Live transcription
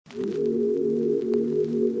Hello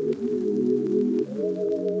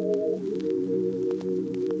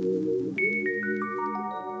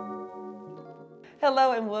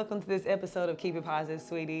and welcome to this episode of Keep It Positive,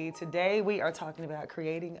 Sweetie. Today we are talking about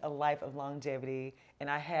creating a life of longevity,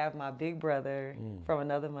 and I have my big brother from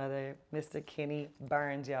another mother, Mr. Kenny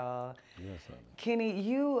Burns, y'all. Yes, honey. Kenny,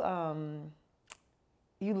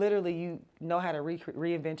 you literally you know how to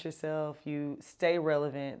reinvent yourself. You stay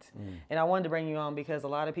relevant, and I wanted to bring you on because a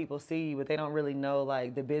lot of people see you, but they don't really know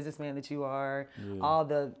like the businessman that you are, all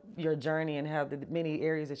your journey, and how the many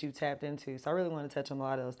areas that you tapped into. So I really want to touch on a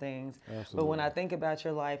lot of those things. Absolutely. But when I think about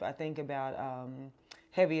your life, I think about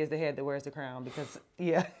heavy is the head that wears the crown because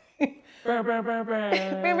yeah. Because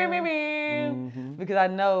I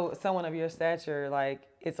know someone of your stature, like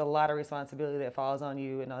it's a lot of responsibility that falls on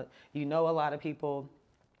you, and you know a lot of people.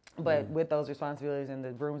 But with those responsibilities and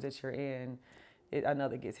the rooms that you're in, I know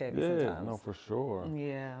that gets heavy sometimes. No, for sure.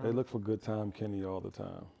 Yeah. They look for good time Kenny all the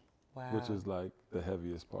time, Wow. which is like the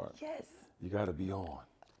heaviest part. Yes. You got to be on.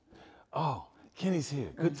 Oh, Kenny's here.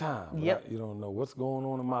 Good time. But Yep. you don't know what's going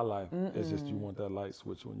on in my life. It's just you want that light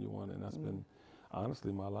switch when you want it. And that's been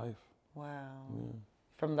honestly my life. Wow. Yeah.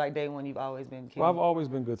 From like day one, you've always been Kenny. Well, I've always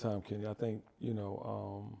been good time Kenny. I think,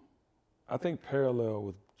 I think parallel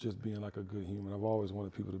with just being like a good human, I've always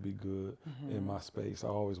wanted people to be good in my space. I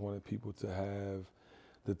always wanted people to have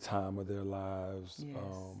the time of their lives,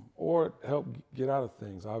 or help get out of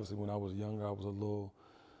things. Obviously, when I was younger, I was a little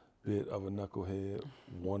bit of a knucklehead,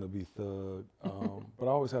 wannabe thug, but I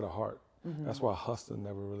always had a heart. That's why hustling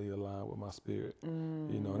never really aligned with my spirit,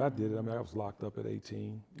 and I did it. I mean, I was locked up at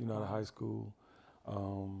 18, out of high school,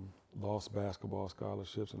 lost basketball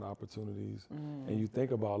scholarships and opportunities. And you think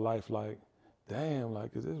about life like, damn,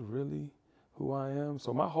 like, is this really who I am?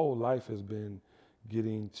 So my whole life has been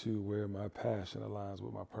getting to where my passion aligns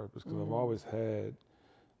with my purpose, because I've always had,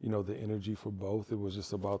 the energy for both. It was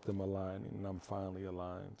just about them aligning, and I'm finally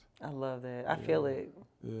aligned. I love that. I feel it.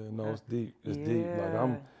 Yeah, no, it's deep. It's deep.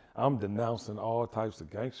 Like I'm denouncing all types of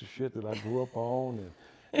gangster shit that I grew up on,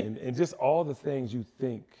 and just all the things you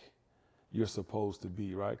think you're supposed to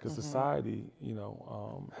be, right? Because society,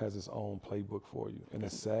 has its own playbook for you. And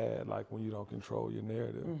it's sad, like, when you don't control your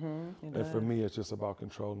narrative. And for me, it's just about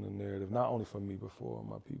controlling the narrative, not only for me, but for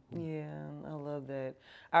my people. Yeah, I love that.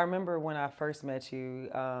 I remember when I first met you,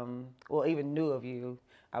 even knew of you,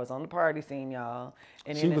 I was on the party scene, y'all.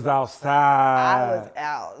 And she was outside. I was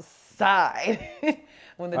outside.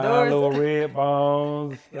 When the Find doors... little red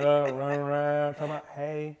bones, stuff, run around, talking about,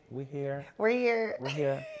 hey, we here. We're here. We're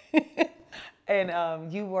here.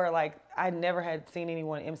 And you were like, I never had seen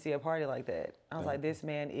anyone MC a party like that. I was like, this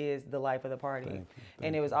man is the life of the party.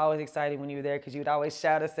 And it was always exciting when you were there because you would always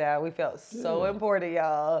shout us out. We felt so important,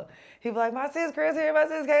 y'all. He'd be like, my sis Chris here, my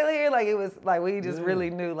sis Kayla here. Like, it was like, we just really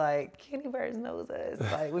knew, like, Kenny Burns knows us.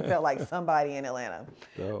 Like, we felt like somebody in Atlanta.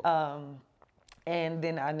 And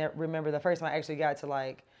then I remember the first time I actually got to,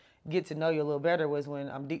 like, get to know you a little better was when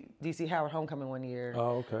DC Howard homecoming one year.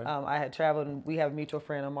 Oh, okay. I had traveled, and we have a mutual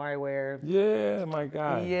friend, Amari Ware. Yeah, my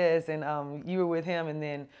guy. Yes, and you were with him, and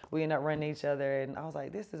then we ended up running each other, and I was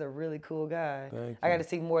like, this is a really cool guy. Thank I you. got to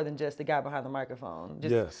see more than just the guy behind the microphone.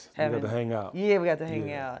 Just yes, we got to hang out. Yeah, we got to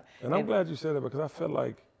hang out. And I'm glad you said that, because I felt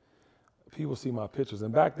like people see my pictures,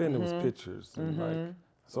 and back then it was pictures, and like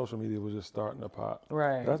social media was just starting to pop.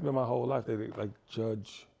 Right. That's been my whole life. They like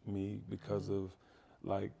judge me because of,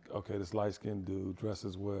 like, okay, this light-skinned dude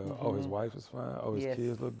dresses well. Oh, his wife is fine. Oh, his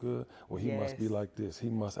kids look good. Well, he must be like this. He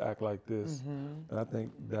must act like this. And I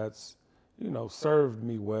think that's, served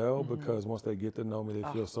me well, because once they get to know me,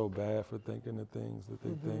 they feel so bad for thinking the things that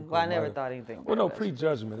they think. Well, I never thought anything. Well, no,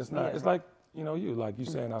 prejudgment. It's not. It's like, you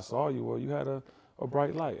saying I saw you. Well, you had a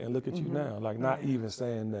bright light, and look at you now. Like, not even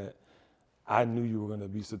saying that I knew you were going to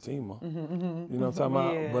be Satima, you know what I'm talking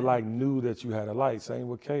about? But like knew that you had a light. Same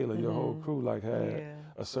with Kayla, your whole crew like had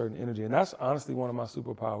a certain energy. And that's honestly one of my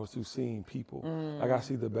superpowers too, seeing people. Like, I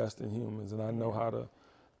see the best in humans, and I know how to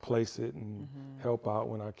place it and help out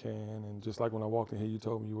when I can. And just like when I walked in here, you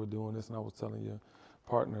told me you were doing this, and I was telling your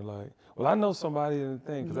partner, like, well, I know somebody in the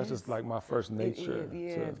thing, because that's just like my first nature.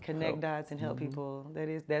 To connect dots and help people.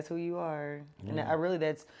 That's who you are. And I really,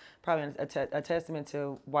 that's probably a testament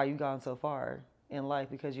to why you've gone so far in life,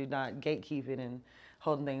 because you're not gatekeeping and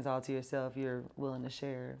holding things all to yourself. You're willing to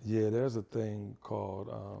share. Yeah, there's a thing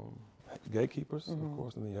called gatekeepers, of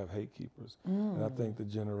course, and then you have hate keepers. And I think the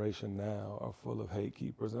generation now are full of hate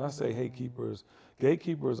keepers. And I say hate keepers,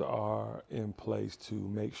 gatekeepers are in place to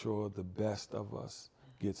make sure the best of us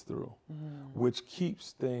gets through, which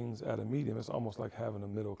keeps things at a medium. It's almost like having a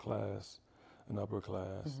middle class and upper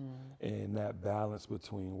class, and that balance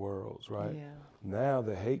between worlds, right? Yeah. Now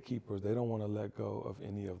the hate keepers, they don't want to let go of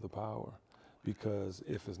any of the power, because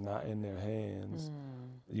if it's not in their hands,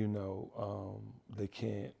 you know, they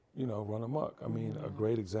can't, you know, run amok. I mean, a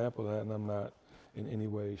great example of that, and I'm not in any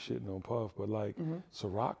way shitting on Puff, but like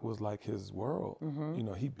Ciroc was like his world. You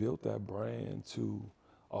know, he built that brand to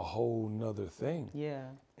a whole nother thing. Yeah.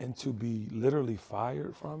 And to be literally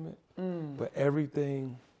fired from it, but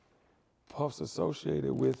everything Puff's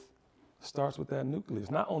associated with starts with that nucleus.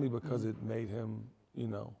 Not only because it made him, you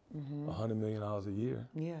know, $100 million a year,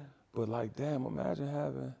 Yeah. but like, damn, imagine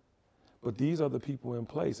having. But these are the people in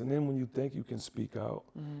place. And then when you think you can speak out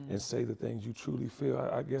and say the things you truly feel,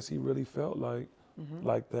 I guess he really felt like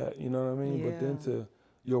that, you know what I mean? But then Yeah. to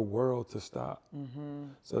your world to stop.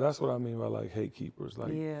 So that's what I mean by like hate keepers.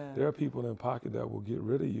 Like there are people in pocket that will get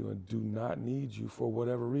rid of you and do not need you for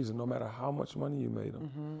whatever reason, no matter how much money you made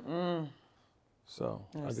them. So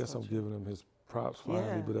That's I guess so I'm true. giving him his props finally,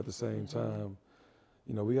 Yeah. but at the same time,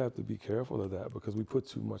 you know, we have to be careful of that because we put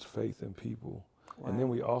too much faith in people. And then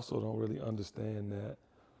we also don't really understand that,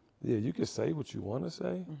 yeah, you can say what you want to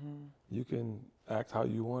say, you can act how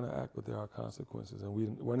you want to act, but there are consequences. And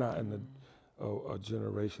we're not in a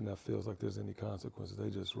generation that feels like there's any consequences. They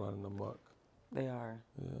just running amok. They are.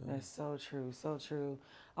 Yeah. That's so true, so true.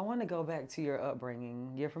 I want to go back to your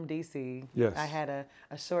upbringing. You're from D.C. Yes. I had a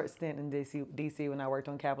short stint in D.C. when I worked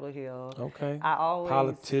on Capitol Hill. Okay. I always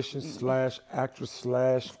Politician slash actress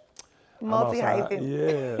slash multi-hyphen.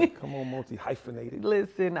 Yeah, come on, multi-hyphenated.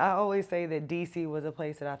 Listen, I always say that D.C. was a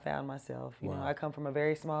place that I found myself. You know, Wow. I come from a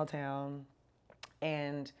very small town,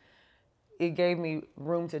 and it gave me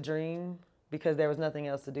room to dream because there was nothing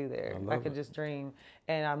else to do there. I could just dream.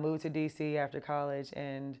 And I moved to D.C. after college,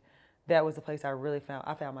 and that was the place I really found.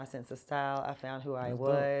 I found my sense of style. I found who I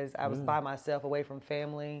was. I was by myself, away from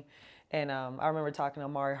family. And I remember talking to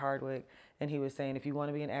Amari Hardwick, and he was saying, if you want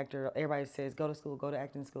to be an actor, everybody says, go to school, go to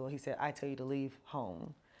acting school. He said, I tell you to leave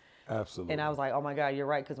home. Absolutely. And I was like, oh my God, you're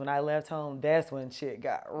right. Because when I left home, that's when shit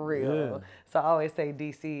got real. Yeah. So I always say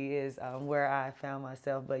DC is where I found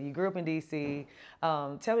myself. But you grew up in DC.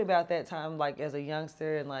 Tell me about that time, like as a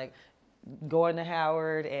youngster and like going to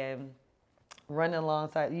Howard and running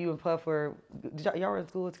alongside you and Puff were, y'all were in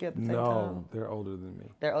school together at the same time? No, they're older than me.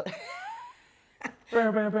 They're old.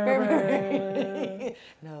 No,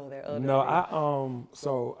 No, they're older. No,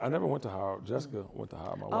 so I never went to Howard. Jessica went to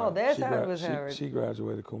Howard, my wife. Oh, that's how it was Howard. She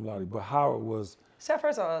graduated cum laude, but Howard was.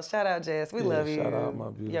 First of all, shout out Jess. We love you. Shout out my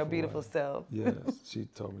beautiful Your beautiful wife. self. Yes, she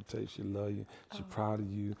told me to tell you she love you, she's proud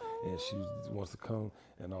of you, and she wants to come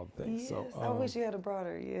and all the things. Yes, So I wish you had brought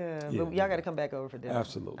her. Yeah, yeah, but y'all got to come back over for dinner.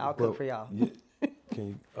 absolutely. I'll cook for y'all. Yeah, can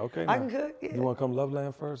you? Okay. I now. can cook. Yeah. You want to come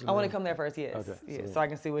Loveland first? I want to come there first. Yes. Okay, Yeah, so so I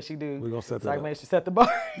can see what she do. we're gonna set so that I up. can make sure set the bar.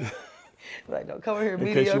 Like, don't come over here In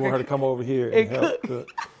mediocre. case you want her to come over here and and help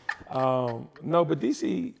cook. No, but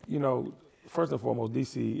DC, you know, first and foremost,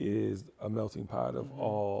 DC is a melting pot of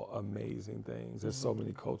all amazing things. There's so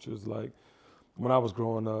many cultures. Like when I was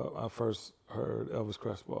growing up, I first heard Elvis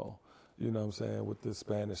Crespo. You know what I'm saying, with the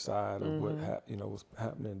Spanish side of what was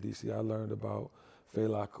happening in DC. I learned about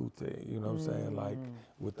Fela Kuti. You know what I'm saying, like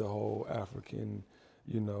with the whole African,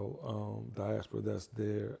 diaspora that's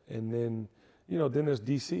there, and then. Then there's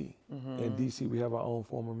DC. In DC, we have our own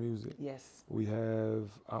form of music. Yes. We have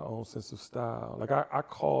our own sense of style. Like I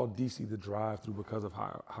call DC the drive-through because of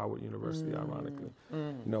Howard University, ironically.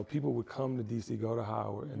 People would come to DC, go to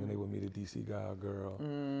Howard, and then they would meet a DC guy or girl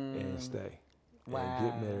and stay. Wow. And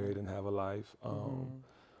get married and have a life.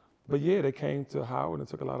 But yeah, they came to Howard and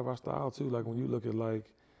took a lot of our style too. Like when you look at like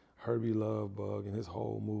Herbie Lovebug and his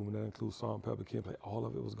whole movement, that includes Salt and Pepper King, all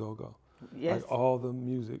of it was go-go. Yes. Like all the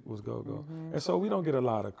music was go-go. And so we don't get a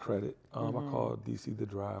lot of credit. I call DC the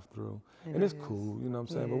drive-through. And it's cool, you know what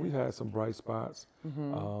I'm saying? But we've had some bright spots,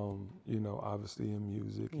 obviously in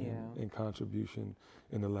music and contribution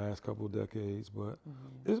in the last couple of decades. But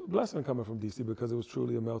it's a blessing coming from DC because it was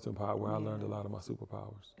truly a melting pot where I learned a lot of my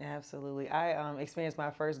superpowers. Absolutely. I experienced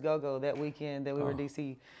my first go-go that weekend that we were in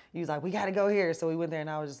DC. He was like, we got to go here. So we went there and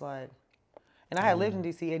I was just like, and I had lived in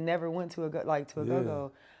DC and never went to a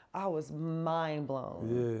go-go. I was mind blown.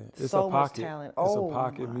 Yeah, it's so a pocket. Much talent. It's a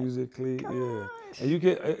pocket musically. gosh. Yeah, and you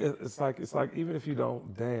get it's like even if you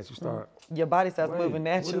don't dance, you start. Your body starts moving What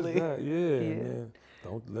naturally. is that? Yeah, man.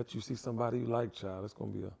 Don't let you see somebody you like, child. It's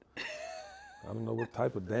gonna be I don't know what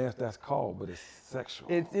type of dance that's called, but it's sexual.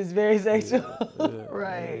 It's very sexual, Yeah,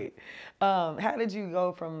 right? How did you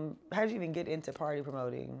even get into party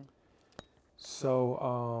promoting?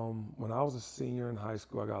 So when I was a senior in high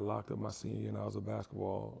school, I got locked up my senior year, and I was a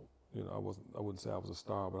basketball. I wouldn't say I was a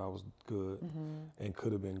star, but I was good and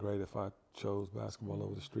could have been great if I chose basketball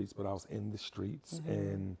over the streets, but I was in the streets.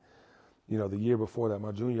 And, you know, the year before that,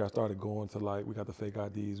 my junior year, I started going to we got the fake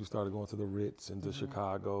IDs. We started going to the Ritz and to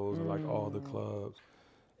Chicago's and like all the clubs.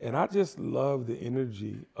 And I just loved the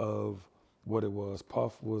energy of what it was.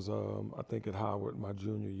 Puff was, I think, at Howard my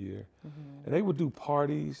junior year. And they would do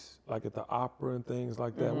parties like at the opera and things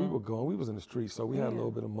like that. We were going, we was in the streets, so we had a little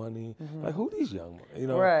bit of money. Like, who these young ones? You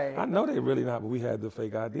know, Right. I know they really not, but we had the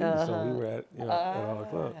fake IDs, so we were at, you know, at all the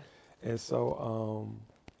clubs. And so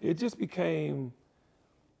it just became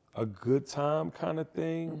a good time kind of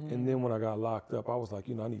thing. And then when I got locked up, I was like,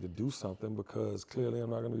 you know, I need to do something because clearly I'm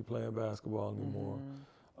not going to be playing basketball anymore.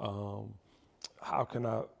 How can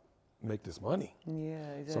I make this money? Yeah,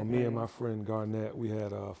 exactly. So me and my friend Garnett, we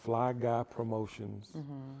had Fly Guy Promotions.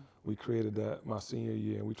 We created that my senior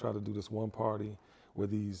year, and we tried to do this one party where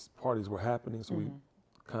these parties were happening. So we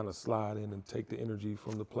kind of slide in and take the energy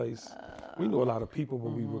from the place. We knew a lot of people,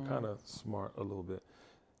 but we were kind of smart a little bit.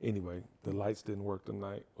 Anyway, the lights didn't work the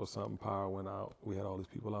night or something, power went out. We had all these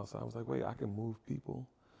people outside. I was like, wait, I can move people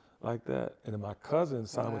like that. And then my cousin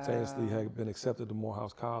simultaneously had been accepted to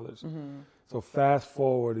Morehouse College. So fast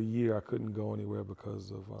forward a year, I couldn't go anywhere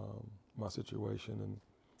because of my situation, and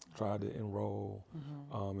tried to enroll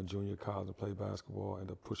in junior college and play basketball.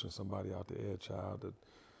 Ended up pushing somebody out the Ed Child. The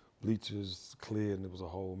bleachers cleared and it was a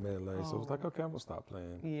whole melee. So it was like, okay, I'm gonna stop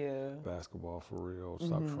playing basketball for real,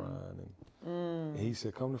 stop trying. And he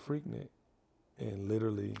said, come to Freaknik. And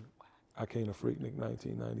literally, I came to Freaknik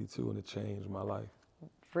 1992 and it changed my life.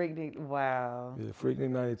 Freaknik, wow. Yeah, Freaknik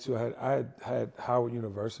 92. I had Howard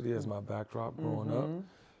University as my backdrop growing up,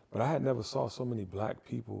 but I had never saw so many black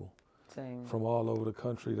people from all over the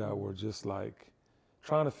country that were just like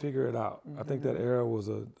trying to figure it out. I think that era was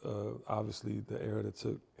obviously the era that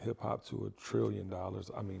took hip hop to $1 trillion.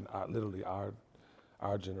 I mean, literally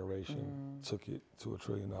our generation took it to $1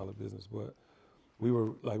 trillion business, but we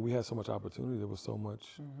were like, we had so much opportunity. There was so much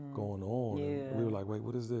going on. And we were like, wait,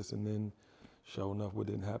 what is this? And then sure enough, what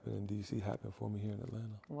didn't happen in DC happened for me here in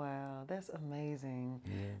Atlanta. Wow, that's amazing.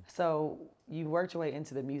 So you worked your way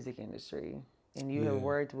into the music industry, and you have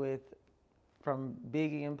worked with from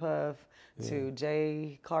Biggie and Puff to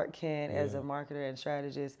Jay Clark Kent as a marketer and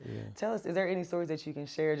strategist. Tell us, is there any stories that you can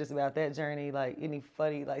share just about that journey? Like any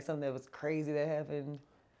funny, like something that was crazy that happened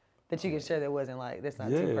that you can share that wasn't like, that's not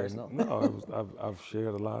too personal? No, I've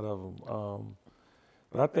shared a lot of them.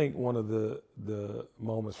 But I think one of the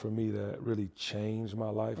moments for me that really changed my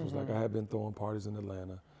life was like I had been throwing parties in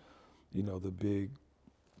Atlanta. You know, the big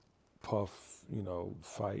Puff, you know,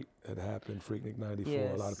 fight had happened, Freaknik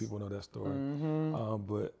 94. A lot of people know that story.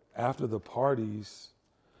 But after the parties,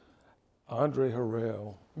 Andre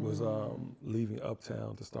Harrell was leaving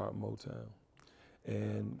Uptown to start Motown.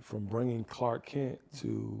 And from bringing Clark Kent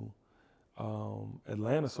to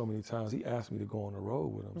Atlanta so many times, he asked me to go on the road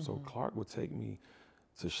with him. So Clark would take me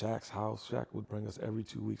to Shaq's house. Shaq would bring us every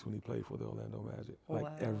 2 weeks when he played for the Orlando Magic. Like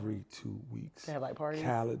every 2 weeks. They have like parties?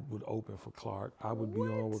 Khaled would open for Clark. I would be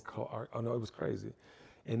on with Clark. Oh no, it was crazy.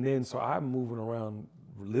 And then, so I'm moving around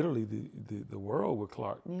literally the world with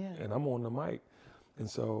Clark. And I'm on the mic. And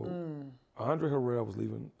so Andre Harrell was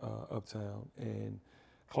leaving Uptown, and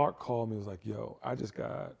Clark called me and was like, yo, I just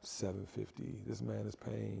got $750. This man is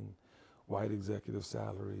paying white executive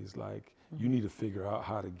salaries. Like, you need to figure out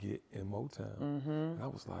how to get in Motown. And I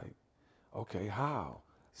was like, okay, how?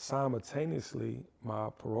 Simultaneously, my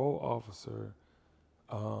parole officer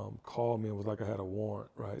called me and was like, I had a warrant,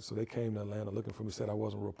 right? So they came to Atlanta looking for me, said I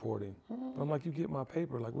wasn't reporting. But I'm like, you get my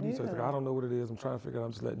paper. Like, what do you say? Like, I don't know what it is. I'm trying to figure it out.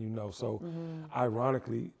 I'm just letting you know. So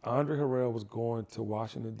ironically, Andre Harrell was going to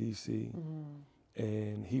Washington, D.C.,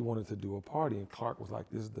 and he wanted to do a party, and Clark was like,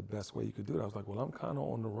 this is the best way you could do it. I was like, well, I'm kind of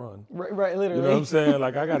on the run. Right, literally. You know what I'm saying?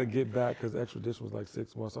 Like, I got to get back because extradition was like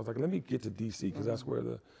 6 months. So I was like, let me get to D.C. because that's where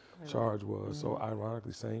the charge was. So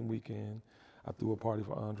ironically, same weekend, I threw a party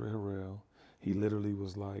for Andre Harrell. He literally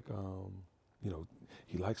was like, you know,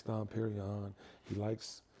 he likes Dom Perignon. He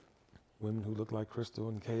likes women who look like Crystal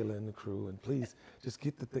and Kayla and the crew. And please, just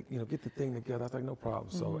get the thing together. I was like, no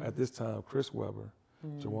problem. So at this time, Chris Webber,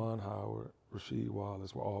 Juwan Howard, Rasheed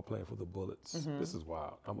Wallace were all playing for the Bullets. This is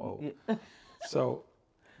wild. I'm old. So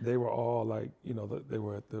they were all like, you know, they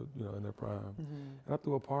were at the, you know, in their prime. And I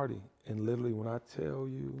threw a party. And literally, when I tell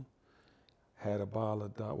you, had a bottle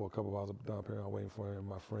of a couple bottles of Dom Perignon waiting for him,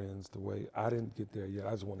 my friends to wait. I didn't get there yet.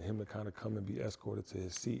 I just wanted him to kind of come and be escorted to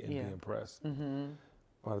his seat and be impressed.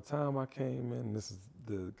 By the time I came in, this is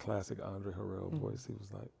the classic Andre Harrell voice, he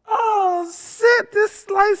was like, oh, shit, this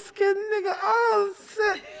light-skinned nigga, oh,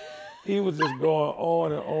 shit. He was just going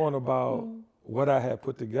on and on about what I had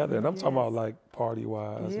put together. And I'm talking about Yes. like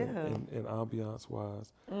party-wise Yeah. and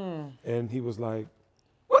ambiance-wise. And he was like,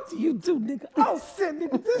 what do you do, nigga? Oh, shit,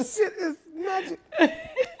 nigga, this shit is magic.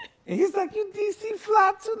 And he's like, you DC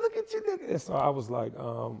fly too, look at you, nigga. And so I was like,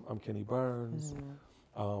 I'm Kenny Burns.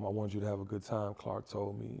 I want you to have a good time. Clark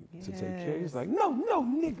told me to take care. He's like, no,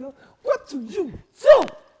 nigga, what do you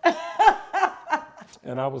do?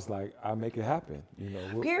 And I was like, I make it happen, you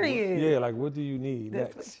know. Period. Yeah, like, what do you need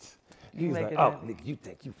That's next? you He's make like, it oh, happen. nigga, you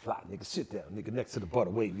think you fly, nigga, sit down, nigga, next to the butter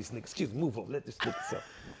wavies, nigga, excuse me, move over, let this nigga so.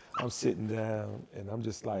 I'm sitting down, and I'm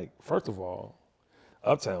just like, first of all,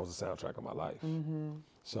 Uptown was the soundtrack of my life.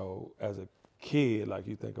 So as a kid, like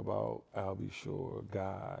you think about Al B. Sure,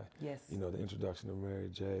 Guy, Yes. you know, the introduction of Mary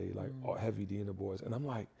J, like Heavy D and the Boys, and I'm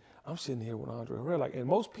like, I'm sitting here with Andre Herrera, like, and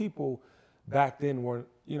most people back then weren't,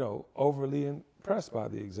 you know, overly impressed by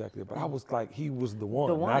the executive, but I was like, he was the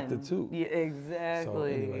one, not the two. Yeah, exactly. So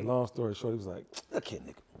anyway, long story short, he was like, look here,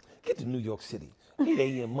 nigga, get to New York City. 8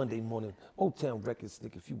 a.m. Monday morning, Motown Records,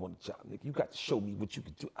 nigga, if you want to chop, nigga, you got to show me what you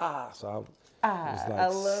can do. So I was like, I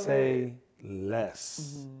love say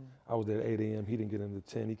less. I was there at 8 a.m. He didn't get into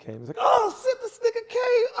 10. He came. He's like, oh, shit, this nigga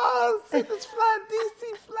came. Oh, shit, this fly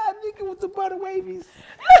DC fly nigga with the butter wavies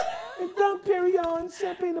and Dom Perignon,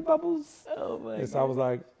 champagne and bubbles. Oh my And so I was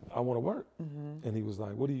like, I want to work. And he was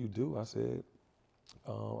like, what do you do? I said,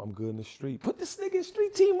 I'm good in the street. Put this nigga in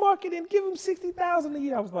street team marketing, give him $60,000 a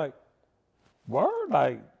year. I was like, word?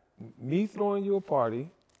 Like, me throwing you a party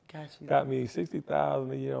got me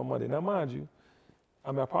 $60,000 a year on Monday. Now, mind you,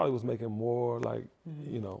 I mean, I probably was making more, like,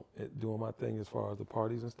 you know, doing my thing as far as the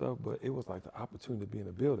parties and stuff, but it was like the opportunity to be in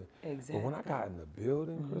the building. Exactly. But when I got in the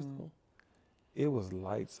building, Crystal, it was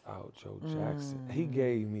lights out, Joe Jackson. He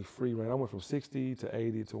gave me free reign. I went from 60 to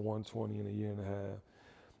 80 to 120 in a year and a half.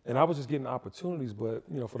 And I was just getting opportunities, but,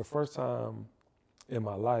 you know, for the first time in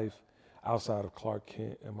my life, outside of Clark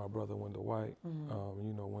Kent and my brother Wendell White,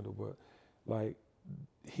 you know Wendell, but like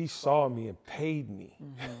he saw me and paid me.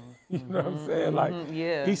 You know what I'm saying? Like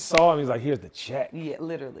he saw me, he's like, here's the check. Yeah,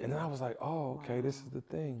 literally. And then I was like, oh, okay, this is the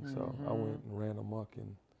thing. So I went and ran amok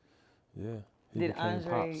and yeah, he Did became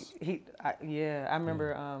Andre? Pops. I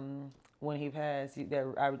remember when he passed.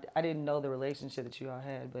 I didn't know the relationship that you all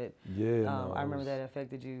had, but Yeah, no, I remember that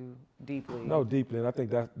affected you deeply. No, deeply, and I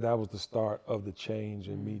think that was the start of the change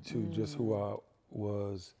in me too, just who I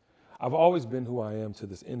was. I've always been who I am to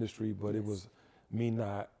this industry, but it was me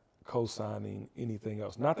not co-signing anything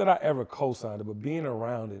else. Not that I ever co-signed it, but being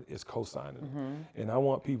around it is co-signing it. And I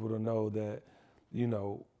want people to know that, you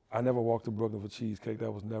know, I never walked to Brooklyn for cheesecake.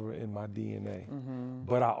 That was never in my DNA.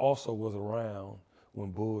 But I also was around when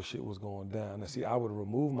bullshit was going down. Now, see, I would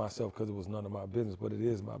remove myself because it was none of my business, but it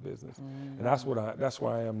is my business. And that's where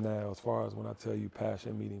I am now as far as when I tell you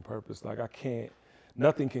passion meeting purpose. Like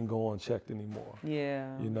nothing can go unchecked anymore. Yeah.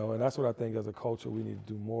 You know, and that's what I think as a culture we need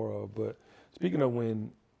to do more of. But speaking of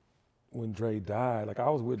when Dre died, like I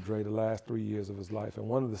was with Dre the last 3 years of his life. And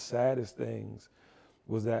one of the saddest things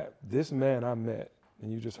was that this man I met, and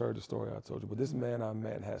you just heard the story I told you, but this man I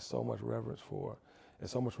met and had so much reverence for and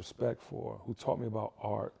so much respect for, who taught me about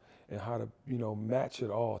art and how to, you know, match it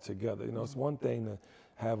all together. You know, it's one thing to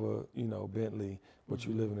have a, you know, Bentley, but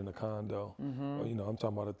you living in a condo. Or, you know, I'm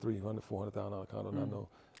talking about a $300,000, $400,000 condo. And I know,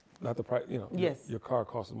 not the price, you know, your car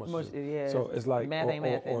costs as much as yeah, so it's like, math ain't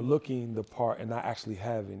mathing. or looking the part and not actually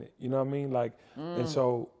having it. You know what I mean? Like, and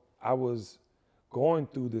so I was going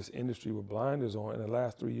through this industry with blinders on, and the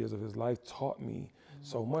last 3 years of his life taught me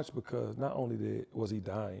so much, because not only was he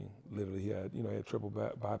dying, literally he had triple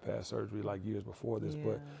bypass surgery like years before this,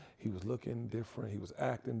 but he was looking different, he was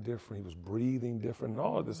acting different, he was breathing different, and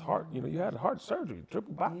all of this heart, you know, you had heart surgery,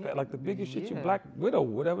 triple bypass, like the biggest shit, you Black Widow,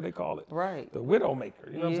 whatever they call it. Right. The widow maker,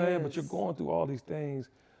 you know what I'm saying? But you're going through all these things,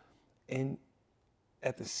 and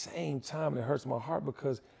at the same time, it hurts my heart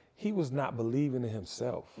because he was not believing in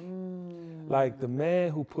himself. Like the man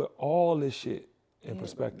who put all this shit in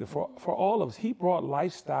perspective for all of us, he brought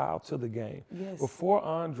lifestyle to the game. Yes. Before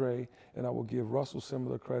Andre, and I will give Russell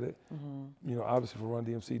similar credit, you know, obviously for Run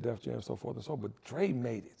DMC, Def Jam, so forth and so on, but Dre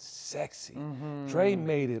made it sexy. Dre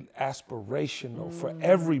made it aspirational for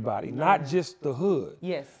everybody, not just the hood.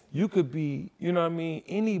 Yes. You could be, you know what I mean,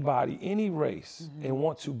 anybody, any race, and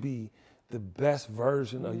want to be the best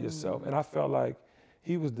version of yourself. And I felt like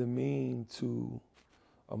he was demeaned to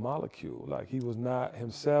a molecule. Like he was not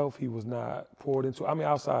himself, he was not poured into, I mean,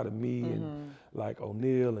 outside of me and like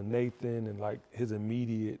O'Neal and Nathan and like his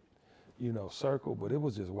immediate, you know, circle, but it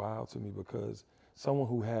was just wild to me because someone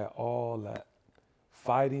who had all that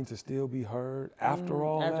fighting to still be heard after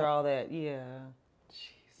all that. After all that, yeah.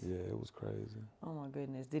 Jeez. Yeah, it was crazy. Oh my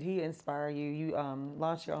goodness. Did he inspire you? You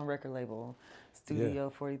launched your own record label, Studio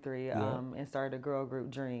 43, and started a girl group,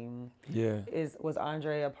 Dream. Yeah. Was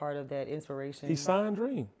Andre a part of that inspiration? He signed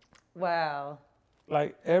Dream. Wow.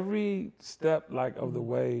 Like every step of the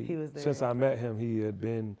way He was there. since I met him, he had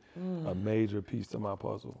been a major piece to my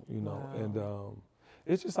puzzle, you know. Wow. And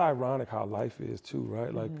it's just ironic how life is too,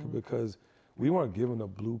 right? Like because we weren't given a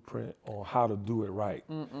blueprint on how to do it right.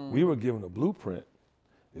 We were given a blueprint.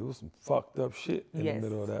 It was some fucked up shit in the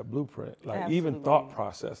middle of that blueprint. Like even thought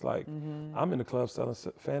process. Like I'm in the club selling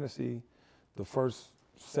fantasy the first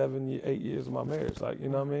 8 years of my marriage. Like, you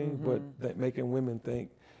know what I mean? But making women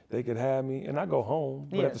think they could have me, and I go home.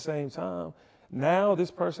 But at the same time, now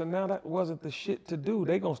this person, that wasn't the shit to do.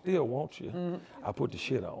 They gonna still want you. I put the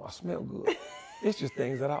shit on. I smell good. It's just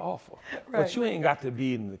things that I offer. Right. But you ain't got to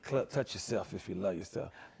be in the club, touch yourself if you love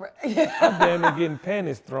yourself. Right. I'm damn near getting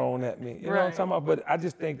panties thrown at me. You know what I'm Right. talking about? But I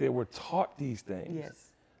just think that we're taught these things.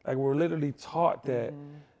 Yes. Like we're literally taught that,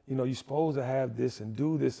 you know, you're supposed to have this and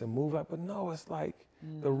do this and move like, but no, it's like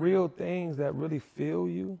the real things that really fill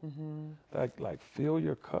you, like fill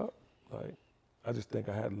your cup. Like, I just think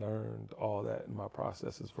I had learned all that in my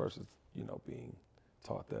processes versus, you know, being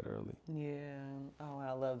taught that early. Yeah. Oh,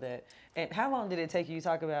 I love that. And how long did it take you? You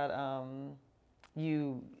talk about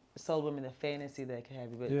you sold women the fantasy that could have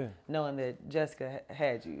you, but knowing that Jessica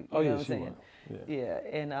had you. You know what I'm saying? Yeah.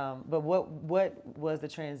 And but what was the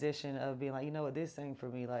transition of being like, you know what, this ain't for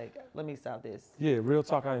me. Like, let me stop this. Yeah, real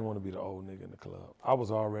talk. I didn't want to be the old nigga in the club. I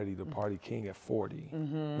was already the party king at 40.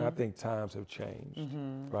 And I think times have changed,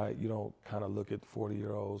 right? You don't kind of look at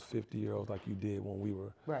 40-year-olds, 50-year-olds like you did when we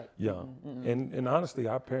were young. And honestly,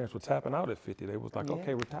 our parents were tapping out at 50. They was like,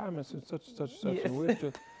 okay, retirement's in such and such. And we're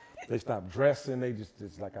just, they stopped dressing. They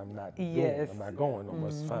it's like, I'm not doing it. I'm not going no more.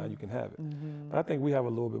 It's fine, you can have it. But I think we have a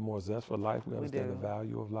little bit more zest for life. We understand the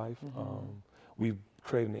value of life. We've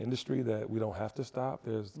created an industry that we don't have to stop.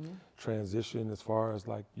 There's transition as far as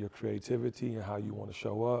like your creativity and how you want to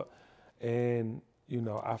show up. And, you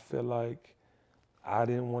know, I feel like I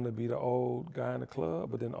didn't want to be the old guy in the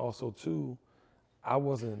club, but then also too, I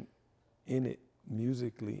wasn't in it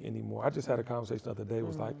musically anymore. I just had a conversation the other day. It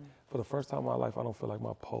was like, for the first time in my life, I don't feel like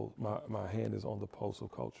my hand is on the pulse of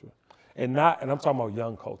culture. And I'm talking about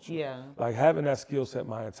young culture. Yeah. Like having that skill set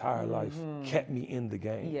my entire life kept me in the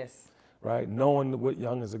game. Yes. Right? Knowing what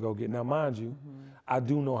youngins are go get. Now, mind you, I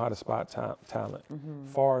do know how to spot talent.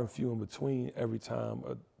 Far and few in between every time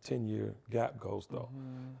a 10-year gap goes though.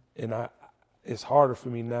 And it's harder for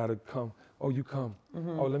me now to come, oh, you come.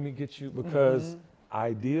 Oh, let me get you, because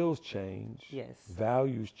ideals change,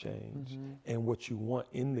 values change, and what you want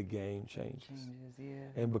in the game changes.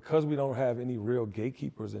 And because we don't have any real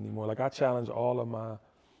gatekeepers anymore, like I challenge all of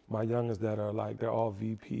my youngins that are like, they're all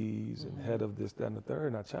VPs and head of this, that, and the third,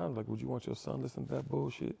 and I challenge, like, would you want your son listening to that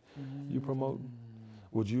bullshit you promoting?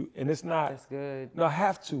 Would you? And it's not. That's good. No, I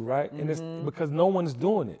have to, right? And it's because no one's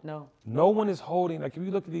doing it. No one is holding, like if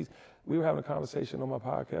you look at these, we were having a conversation on my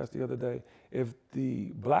podcast the other day. If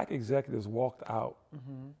the black executives walked out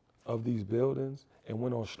of these buildings and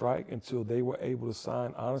went on strike until they were able to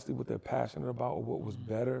sign honestly what they're passionate about or what was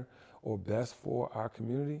better or best for our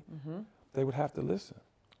community, they would have to listen.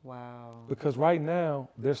 Wow. Because right now,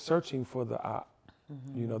 they're searching for the op.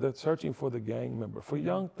 You know, they're searching for the gang member. For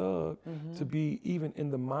Young Thug to be even in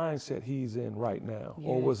the mindset he's in right now,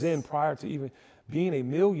 or was in prior to even being a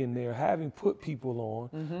millionaire, having put people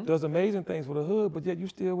on, does amazing things for the hood, but yet you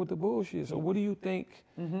still with the bullshit. So what do you think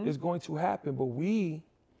is going to happen? But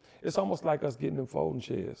it's almost like us getting them folding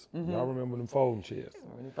chairs. Y'all remember them folding chairs,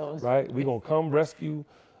 right? We gonna come rescue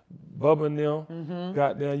Bubba and them.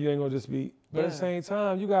 Goddamn, you ain't gonna just be, but at the same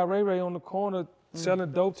time, you got Ray Ray on the corner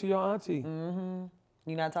selling dope to your auntie.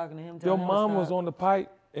 You're not talking to him. Your mom was on the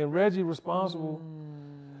pipe and Reggie responsible.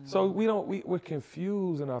 So we're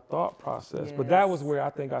confused in our thought process. But that was where I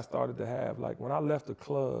think I started to have, like when I left the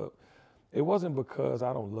club, it wasn't because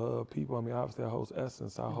I don't love people. I mean, obviously I host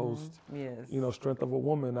Essence, I host, you know, Strength of a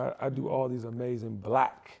Woman. I do all these amazing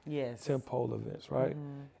black tentpole events, right?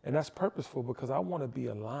 And that's purposeful because I want to be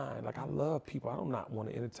aligned. Like I love people. I don't not want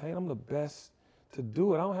to entertain. I'm the best to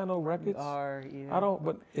do it. I don't have no records. I don't,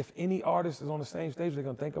 but if any artist is on the same stage, they're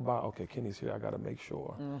gonna think about, okay, Kenny's here, I gotta make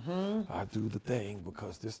sure I do the thing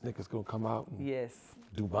because this nigga's gonna come out and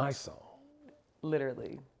do my song.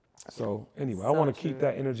 Literally. So anyway, I wanna keep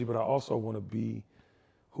that energy, but I also wanna be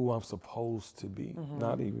who I'm supposed to be,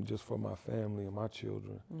 not even just for my family and my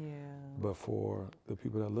children, but for the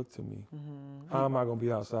people that look to me. How am I gonna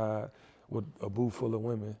be outside with a booth full of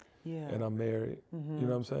women Yeah. and I'm married. You know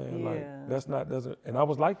what I'm saying? Yeah. Like that's not doesn't. And I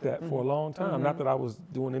was like that for a long time. Not that I was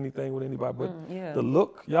doing anything with anybody, but Yeah. the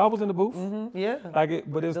look. Y'all was in the booth. Yeah. Like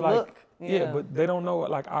it, but it's The like look, yeah. but they don't know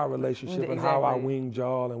like our relationship and how I Exactly. winged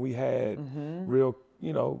y'all and we had real,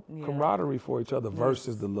 camaraderie for each other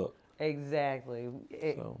versus the look. Exactly.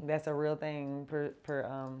 That's a real thing.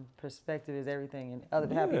 Perspective is everything,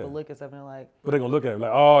 and how people look at something like. But they're gonna look at it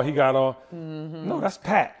like, oh, he got on. No, that's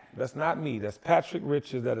Pat. That's not me. That's Patrick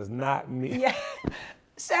Richards. That is not me. Yeah.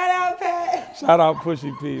 Shout out, Pat. Shout out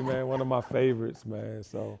Pushy P, man. One of my favorites, man.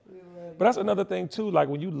 So, but that's another thing too. Like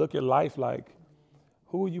when you look at life, like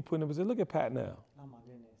who are you putting in position? Look at Pat now. Oh my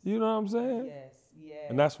goodness. You know what I'm saying? Yes. Yes.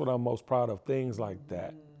 And that's what I'm most proud of. Things like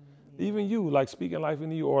that. Even you, like speaking life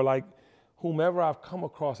into you, or like whomever I've come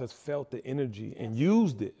across has felt the energy and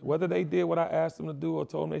used it. Whether they did what I asked them to do or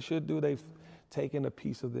told them they should do, they've taken a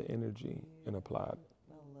piece of the energy and applied it.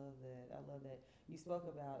 I love that. I love that. You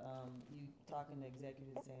spoke about you talking to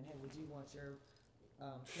executives saying, "Hey, would you want your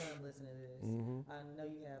son listening to this?" I know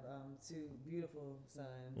you have two beautiful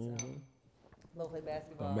sons. Both play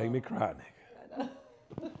basketball. Don't make me cry, nigga.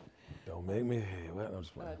 Don't make me. Well, I'm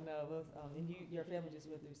just playing. No, and your family just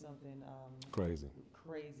went through something Crazy.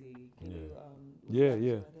 Can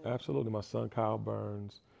you? Absolutely. My son Kyle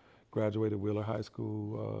Burns graduated Wheeler High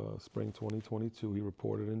School spring 2022. He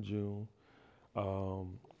reported in June.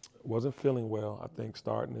 Wasn't feeling well. I think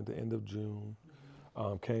starting at the end of June.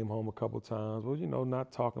 Came home a couple times. Well,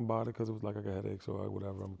 not talking about it because it was like I got headaches or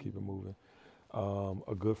whatever. I'm gonna keep it moving.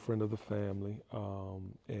 A good friend of the family,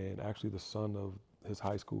 and actually the son of his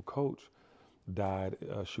high school coach died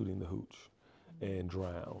shooting the hooch and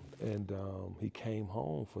drowned. And he came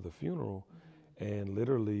home for the funeral, and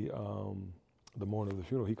literally the morning of the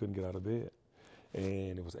funeral, he couldn't get out of bed.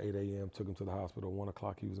 And it was 8 a.m., took him to the hospital. 1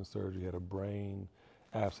 o'clock, he was in surgery. He had a brain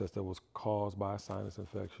abscess that was caused by a sinus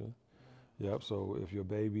infection. Yep, so if your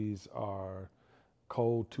babies are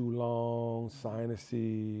cold too long,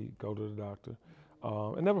 sinusy, go to the doctor.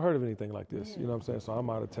 I never heard of anything like this, you know what I'm saying? So I'm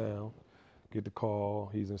out of town, get the call,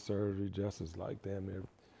 he's in surgery. Jess is like damn near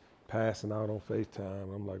passing out on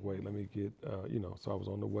FaceTime. I'm like, wait, let me get, so I was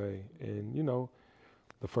on the way. And,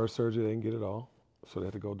 the first surgery, they didn't get it all. So they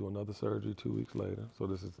had to go do another surgery 2 weeks later. So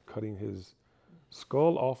this is cutting his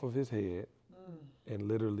skull off of his head and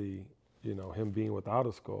literally, him being without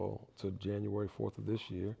a skull to January 4th of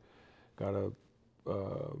this year. Got a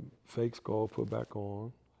fake skull put back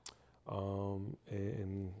on.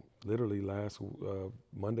 And literally last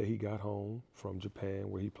Monday he got home from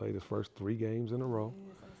Japan where he played his first 3 games in a row.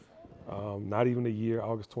 Not even a year.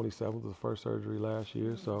 August 27th was the first surgery last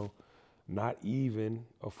year. So not even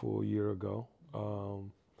a full year ago.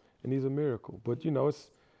 And he's a miracle. But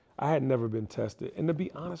I had never been tested. And to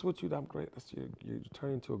be honest with you, I'm great. You're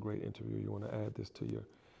turning into a great interview. You want to add this to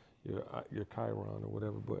your Chiron or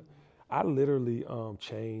whatever. But I literally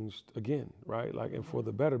changed again, right? Like, and for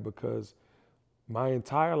the better, because my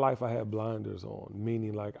entire life I had blinders on,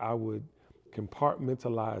 meaning like I would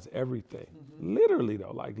compartmentalize everything. Literally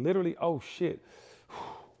though, like literally, oh shit,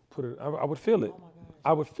 I would feel it.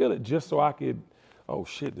 I would feel it just so I could, oh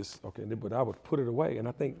shit, this, okay, but I would put it away. And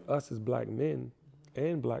I think us as black men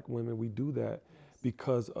and black women, we do that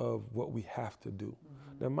because of what we have to do.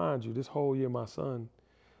 Now mind you, this whole year my son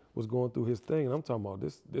was going through his thing, and I'm talking about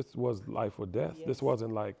this was life or death. This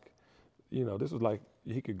wasn't like, this was like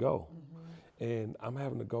he could go. And I'm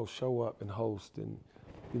having to go show up and host and,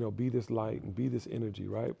 be this light and be this energy,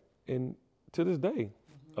 right? And to this day,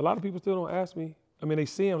 a lot of people still don't ask me. I mean, they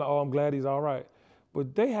see him like, oh, I'm glad he's all right.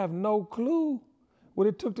 But they have no clue what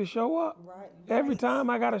it took to show up. Right. Every time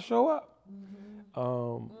I got to show up.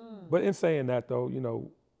 But in saying that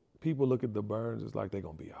though, people look at the Burns as like they're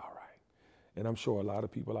going to be all right. And I'm sure a lot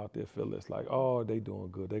of people out there feel this like, oh, they doing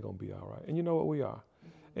good, they're going to be all right. And you know what, we are.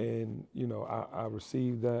 And, I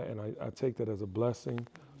received that and I take that as a blessing.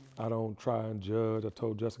 I don't try and judge. I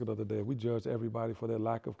told Jessica the other day, if we judged everybody for their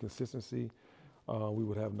lack of consistency, we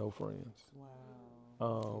would have no friends.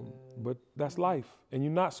 Wow. But that's life. And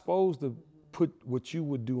you're not supposed to put what you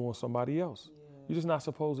would do on somebody else. You're just not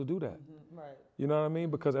supposed to do that. Right. You know what I mean?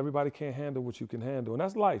 Because everybody can't handle what you can handle. And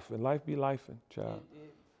that's life. And life be lifing, child.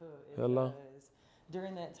 It Hello. does.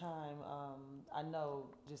 During that time, I know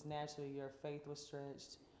just naturally your faith was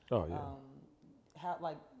stretched. Oh, yeah.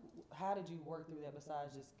 How did you work through that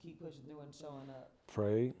besides just keep pushing through and showing up?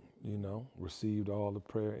 Prayed, received all the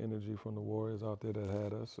prayer energy from the warriors out there that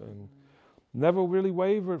had us, and never really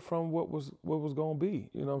wavered from what was going to be,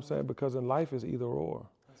 you know what I'm saying? Because in life it's either or.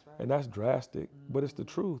 That's right. And that's drastic, but it's the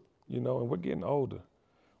truth, and we're getting older.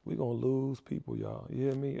 We're going to lose people, y'all. You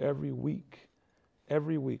hear me? Every week,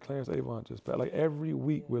 every week, Clarence Avant just passed. Like every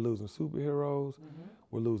week, we're losing superheroes,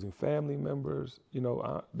 we're losing family members. You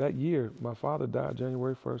know, that year, my father died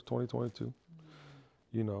January 1st, 2022.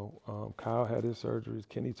 You know, Kyle had his surgeries.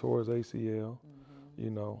 Kenny tore his ACL. You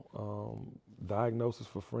know, diagnosis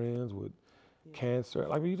for friends with cancer.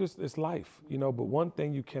 Like it's life. You know, but one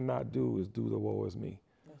thing you cannot do is do the woe is me.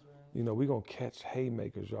 That's right. You know, we're gonna catch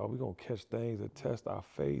haymakers, y'all. We're gonna catch things that test our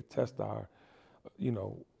faith, test our, you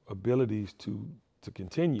know, abilities to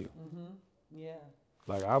continue. Yeah.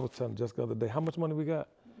 Like I was telling Jessica the other day, how much money we got?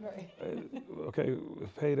 Right. Okay,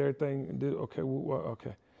 paid everything. Okay,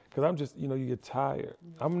 okay. Because I'm just, you know, you get tired.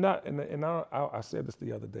 I'm not, and I said this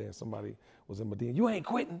the other day, and somebody was in Medina. You ain't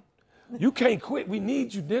quitting. You can't quit. We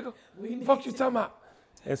need you, nigga. Fuck you talking about.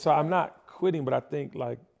 And so I'm not quitting, but I think,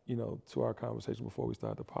 like, you know, to our conversation before we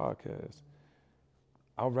start the podcast,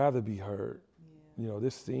 I'd rather be heard. You know,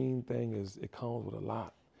 this scene thing it comes with a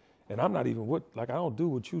lot. And I'm not even I don't do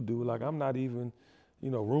what you do. Like, I'm not even, you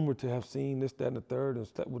know, rumored to have seen this, that, and the third, and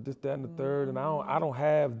step with this, that, and the third. And I don't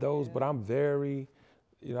have those, but I'm very,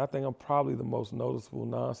 you know, I think I'm probably the most noticeable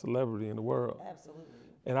non-celebrity in the world. Absolutely.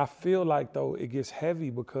 And I feel like, though, it gets heavy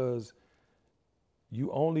because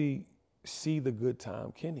you only see the good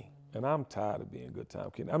time Kenny. And I'm tired of being good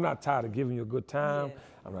time Kenny. I'm not tired of giving you a good time. Yes.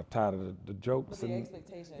 I'm not tired of the jokes. But the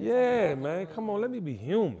expectation. Yeah, man, come on, let me be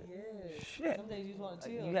human. Yes. Shit. Some days you just want to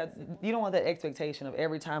chill. You don't want that expectation of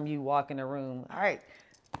every time you walk in a room, all right,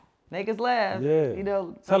 make us laugh. Yeah. You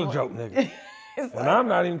know. Tell a joke, nigga. And I'm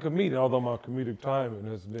not even comedian, although my comedic timing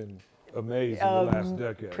has been amazing the last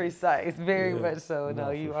decade. Precise, very much so. No,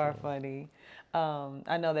 No, you for are sure. funny.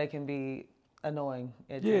 I know that can be annoying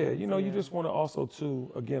at Yeah, times. you know, you just want to also,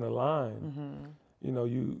 too, again, align. You know,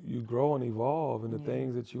 you grow and evolve, and the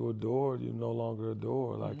things that you adored, you no longer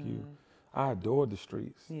adore. Like I adored the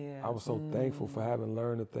streets. Yeah. I was so thankful for having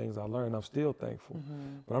learned the things I learned. I'm still thankful,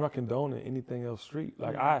 but I'm not condoning anything else street.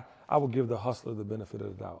 Like I will give the hustler the benefit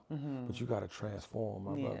of the doubt, but you got to transform,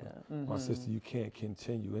 my brother, my sister. You can't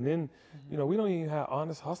continue. And then, you know, we don't even have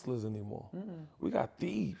honest hustlers anymore. We got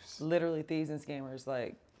thieves. Literally thieves and scammers,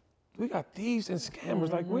 like. We got thieves and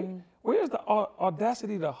scammers. Like, where's the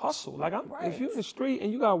audacity to hustle? Like, if you're in the street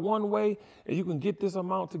and you got one way and you can get this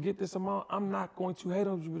amount to get this amount, I'm not going to hate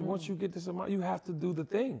on you. But once you get this amount, you have to do the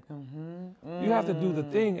thing. You have to do the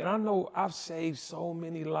thing. And I know I've saved so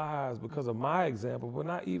many lives because of my example, but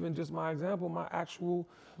not even just my example, my actual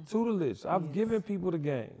tutelage. I've given people the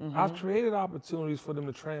game. I've created opportunities for them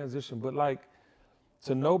to transition. But, like,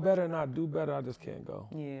 to know better and not do better, I just can't go.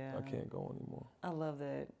 Yeah. I can't go anymore. I love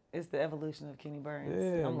that. It's the evolution of Kenny Burns.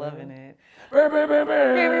 Yeah, I'm loving it.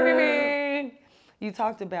 You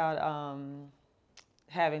talked about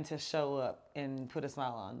having to show up and put a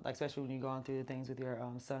smile on, like especially when you're going through the things with your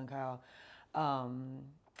son Kyle.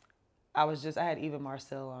 I had Eva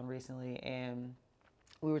Marcel on recently, and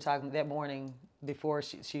we were talking that morning before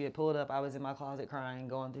she had pulled up. I was in my closet crying,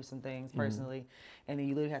 going through some things personally, and then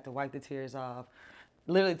you literally have to wipe the tears off.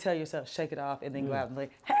 Literally tell yourself, shake it off, and then go out and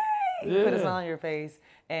like, hey, put a smile on your face.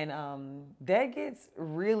 And that gets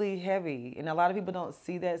really heavy. And a lot of people don't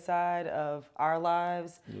see that side of our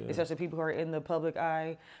lives, especially people who are in the public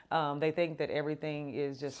eye. They think that everything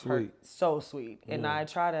is just Sweet. So sweet. And I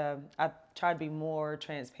try to be more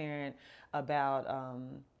transparent about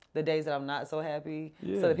the days that I'm not so happy,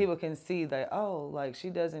 so that people can see that, oh, like she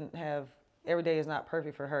doesn't have, every day is not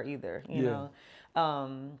perfect for her either, you know?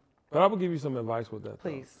 But I will give you some advice with that.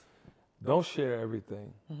 Please. Though. Don't share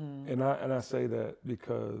everything. And I say that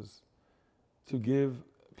because to give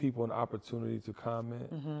people an opportunity to comment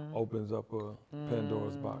opens up a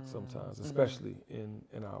Pandora's box sometimes, especially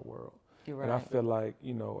in our world. You're right. And I feel like,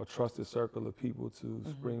 you know, a trusted circle of people to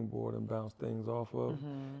springboard and bounce things off of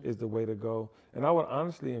is the way to go. And I would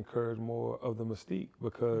honestly encourage more of the mystique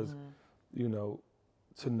because, you know,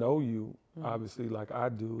 to know you, obviously, like I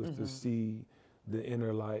do, is to see the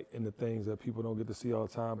inner light and the things that people don't get to see all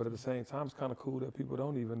the time. But at the same time, it's kind of cool that people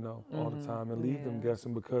don't even know all the time and leave them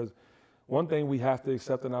guessing, because one thing we have to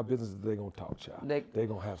accept in our business is they're going to talk, child. They're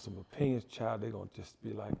going to have some opinions, child. They're going to just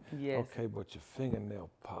be like, okay, but your fingernail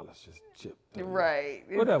polish is chipped. Right.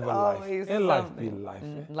 Whatever life. And life be life.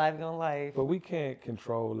 Life gonna life. But we can't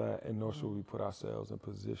control that, and nor should we put ourselves in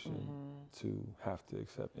position to have to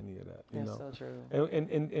accept any of that. You That's know? so true.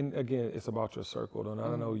 And again, it's about your circle. And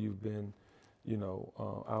I know you've been, you know,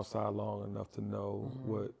 outside long enough to know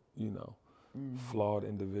what, you know, flawed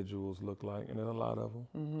individuals look like, and there's a lot of them,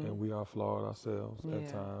 and we are flawed ourselves at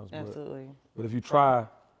times. Absolutely. But if you try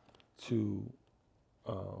to,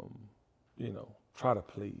 you know, try to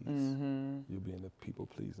please, you'll be in the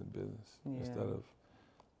people-pleasing business instead of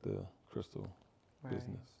the crystal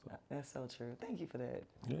business. So. That's so true. Thank you for that.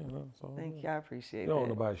 Yeah, that's all. Thank you. I appreciate You don't owe that.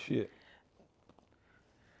 nobody shit.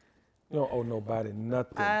 You don't owe nobody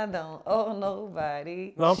nothing. I don't owe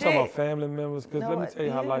nobody. No, I'm shit. talking about family members, because No, let me tell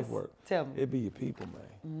you how life yes. works. Tell me. It be your people,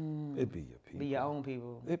 man. It be your people. Be your own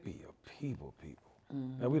people. It be your people.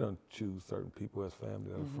 Now, we don't choose certain people as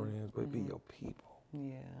family or friends, but it be your people.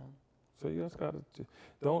 Yeah. So you just gotta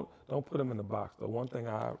don't put them in the box. The one thing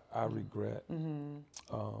I regret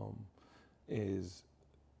is,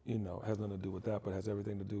 you know, has nothing to do with that, but has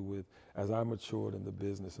everything to do with as I matured in the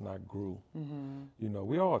business and I grew. You know,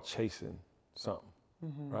 we're all chasing something,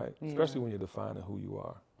 right? Yeah. Especially when you're defining who you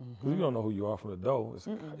are, because you don't know who you are from the door.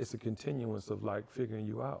 It's a continuance of like figuring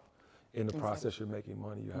you out. In the process, you're making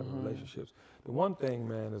money, you're having relationships. The one thing,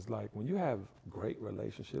 man, is like when you have great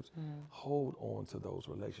relationships, hold on to those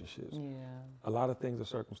relationships. Yeah. A lot of things are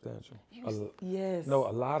circumstantial. Yes. No,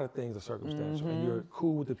 a lot of things are circumstantial. And you're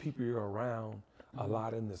cool with the people you're around a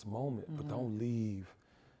lot in this moment, but don't leave,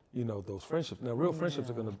 you know, those friendships. Now, real friendships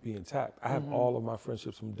are going to be intact. I have all of my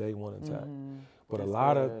friendships from day one intact. But That's a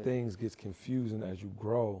lot good. of things gets confusing as you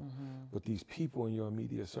grow. But these people in your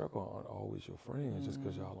immediate circle aren't always your friends just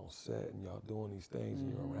because y'all on set and y'all doing these things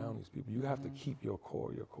and you're around these people. You have to keep your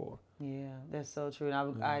core. Yeah, that's so true.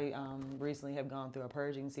 And I recently have gone through a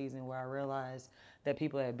purging season where I realized that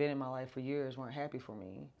people that had been in my life for years weren't happy for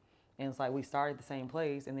me. And it's like we started the same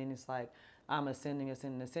place, and then it's like I'm ascending,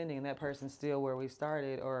 and that person's still where we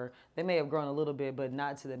started, or they may have grown a little bit, but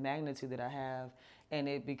not to the magnitude that I have. And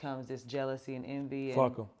it becomes this jealousy and envy.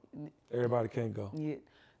 Fuck them. Everybody can't go. Yeah,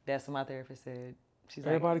 that's what my therapist said. She's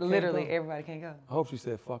Everybody like, can't literally, go. everybody can't go. I hope she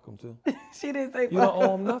said fuck them too. She didn't say fuck You don't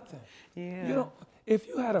owe them nothing. Yeah. You don't. If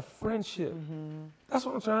you had a friendship, that's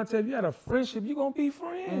what I'm trying to tell you. If you had a friendship, you're going to be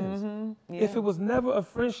friends. Yeah. If it was never a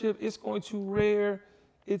friendship, it's going to rear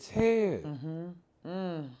its head.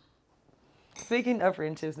 Speaking of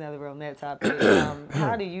friendships, now that we're on that topic,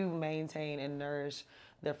 how do you maintain and nourish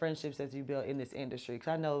the friendships that you built in this industry? Because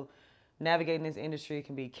I know navigating this industry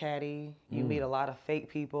can be catty. You meet a lot of fake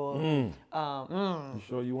people. You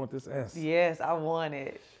sure you want this answer? Yes, I want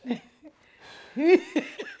it.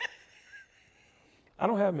 I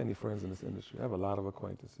don't have many friends in this industry. I have a lot of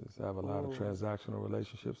acquaintances. I have a lot of transactional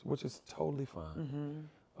relationships, which is totally fine.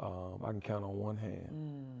 I can count on one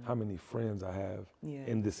hand how many friends I have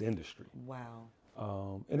in this industry.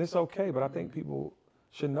 Wow. And it's okay, but I think people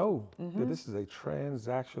should know that this is a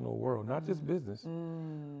transactional world, not just business.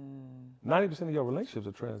 90% of your relationships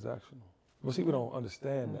are transactional. But see, we don't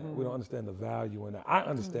understand that. We don't understand the value in that. I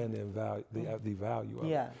understand the value of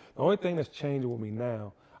it. The only thing that's changing with me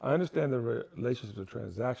now, I understand the relationships are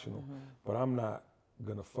transactional, but I'm not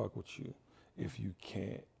gonna fuck with you if you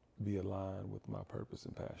can't be aligned with my purpose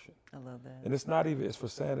and passion. I love that. And it's not even, it's for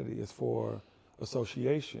sanity, it's for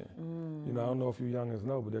association. You know, I don't know if you youngins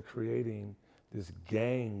know, but they're creating this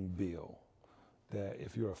gang bill that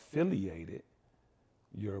if you're affiliated,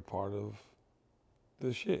 you're a part of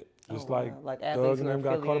the shit. Just like athletes Doug and who are them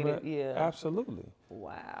got caught up in that. affiliated, Absolutely.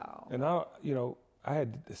 Wow. And I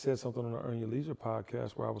had said something on the Earn Your Leisure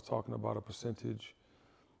podcast where I was talking about a percentage,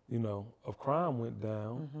 you know, of crime went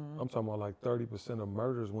down. I'm talking about like 30% of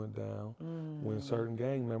murders went down when certain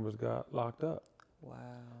gang members got locked up. Wow.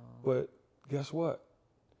 But guess what?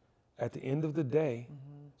 At the end of the day,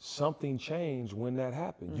 something changed when that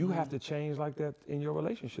happened. You have to change like that in your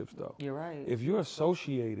relationships, though. You're right. If you're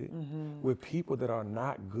associated with people that are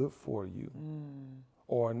not good for you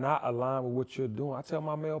or not aligned with what you're doing, I tell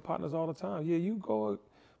my male partners all the time, yeah, you go,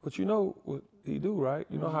 but you know what he do, right?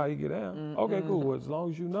 You know how he get down. Okay, cool. Well, as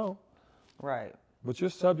long as you know. Right. But you're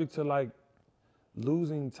subject to like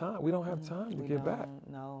losing time. We don't have time to get back.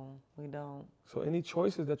 No, we don't. So any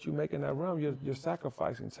choices that you make in that realm, you're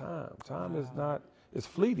sacrificing time. Time is not, it's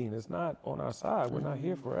fleeting. It's not on our side. We're not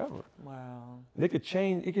here forever. Wow. And it could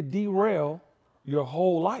change, it could derail your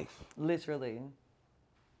whole life. Literally.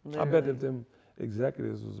 I bet if them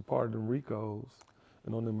executives was a part of them RICOs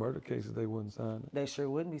and on them murder cases, they wouldn't sign it. They sure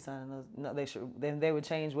wouldn't be signing those. No, they sure. Then they would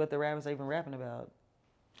change what the rappers are even rapping about.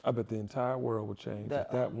 I bet the entire world would change if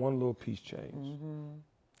that one little piece changed.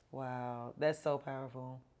 Wow, that's so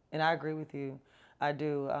powerful. And I agree with you. I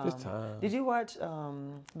do. It's time. Did you watch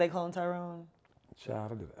They Clone Tyrone?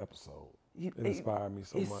 Child, I did an episode. It inspired me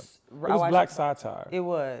so much. I It was watched black satire. It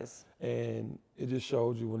was. And it just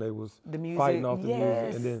showed you when they was The music, fighting off the music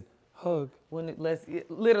yes. and then hug. When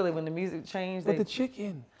literally when the music changed, But the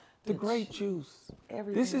chicken, the grape juice.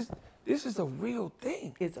 everything. This is a real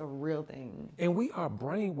thing. It's a real thing. And we are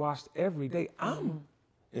brainwashed every day. I'm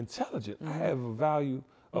intelligent. I have a value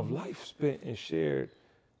of life spent and shared,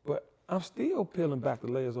 but I'm still peeling back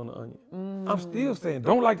the layers on the onion. I'm still saying,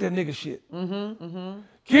 don't like that nigga shit.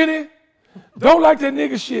 Kenny, don't like that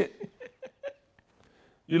nigga shit.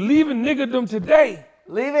 You're leaving niggerdom today.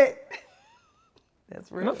 Leave it.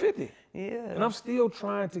 That's real. And I'm 50. Yeah. And I'm still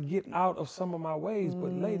trying to get out of some of my ways.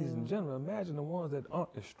 But ladies and gentlemen, imagine the ones that aren't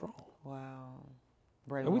as strong. Wow.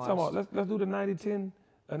 And we talking about, let's do the 90-10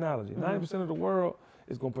 analogy. 90% of the world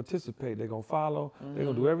is going to participate. They're going to follow. They're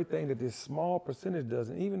going to do everything that this small percentage does.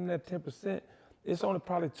 And even in that 10%, it's only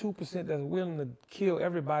probably 2% that's willing to kill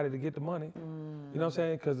everybody to get the money. You know what I'm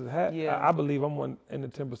saying? Because I believe I'm one in the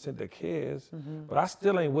 10% that cares. But I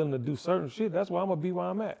still ain't willing to do certain shit. That's why I'm going to be where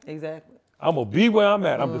I'm at. Exactly. I'm going to be where I'm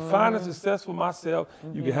at. I'm defining success for myself.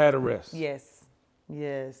 You can have the rest. Yes.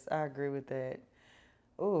 Yes, I agree with that.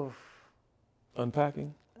 Oof.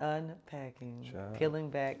 Unpacking? Unpacking. Child. Peeling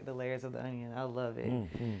back the layers of the onion. I love it.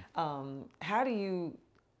 How do you,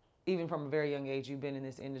 even from a very young age, you've been in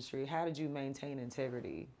this industry, how did you maintain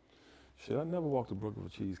integrity? Shit, I never walked to Brooklyn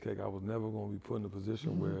for cheesecake. I was never going to be put in a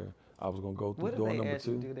position where I was going to go through door number 2. What if they asked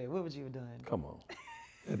you to do that? What would you have done? Come on.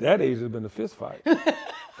 At that age, it'd been a fist fight.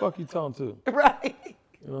 Fuck you talking to? Right.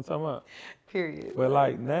 You know what I'm talking about? Period. But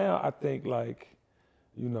like now, I think like,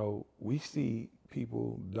 you know, we see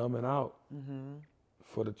people dumbing out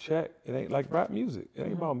for the check. It ain't like rap music. It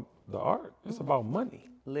ain't about the art. It's about money.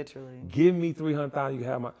 Literally. Give me $300,000, you can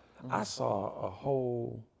have my. I saw a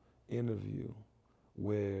whole interview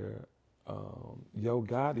where Yo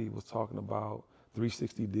Gotti was talking about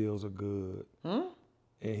 360 deals are good, and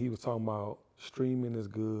he was talking about streaming is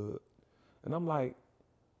good, and I'm like,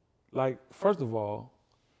 first of all,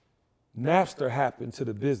 Napster happened to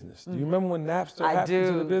the business. Do you remember when Napster happened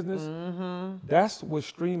to the business? That's what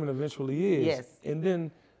streaming eventually is. Yes. And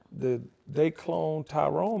then they clone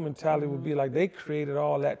Tyrone mentality would be like they created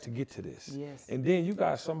all that to get to this. Yes. And then you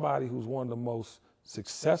got somebody who's one of the most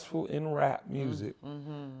successful in rap music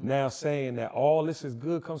now saying that all this is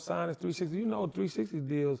good, come sign us 360. You know 360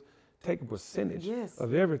 deals take a percentage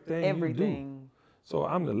of everything you do. So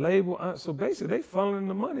I'm the label. So basically, they funneling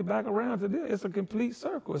the money back around to this. It's a complete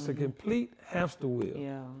circle. It's a complete hamster wheel.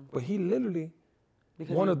 Yeah. But he literally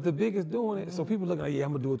one of the biggest doing it. So people looking like, yeah,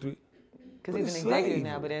 I'm gonna do it 3. Because he's an executive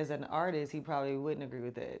now, but as an artist, he probably wouldn't agree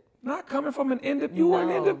with that. Not coming from an independent. You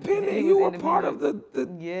weren't independent. You were part of the.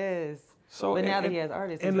 Yes. So but now that he has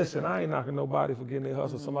artists. And listen, I ain't knocking nobody for getting their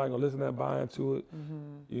hustle. Somebody gonna listen to that, buy into it.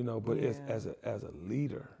 You know, but it's as a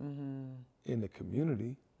leader in the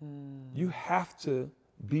community, you have to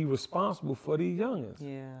be responsible for these youngins.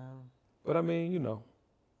 Yeah. But I mean, you know,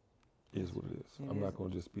 it is what it is. I'm not gonna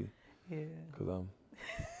just be. Yeah. Because I'm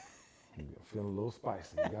feeling a little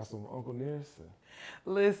spicy. You got some Uncle Nearest?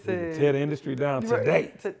 Listen. Tear the industry down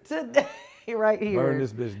today. Today, right here. Burn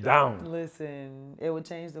this bitch down. Listen, it would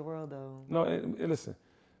change the world though. No, listen.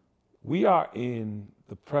 We are in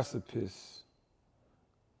the precipice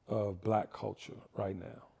of black culture right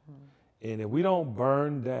now. And if we don't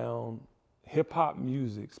burn down hip hop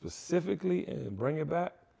music specifically and bring it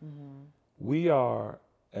back, we are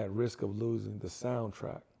at risk of losing the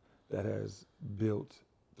soundtrack that has built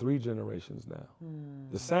 3 generations now.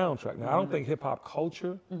 The soundtrack. Now, I don't think hip hop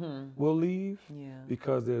culture will leave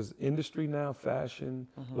because there's industry now, fashion,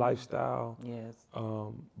 lifestyle. Yes.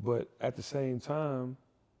 But at the same time,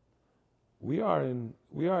 we are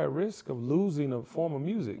at risk of losing a form of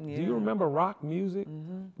music. Yeah. Do you remember rock music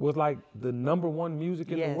was like the #1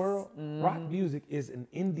 music in the world? Rock music is an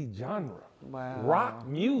indie genre. Wow. Rock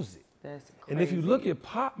music. That's crazy. And if you look at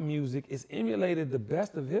pop music, it's emulated the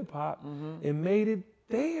best of hip hop and made it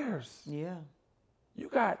theirs. Yeah. You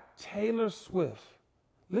got Taylor Swift.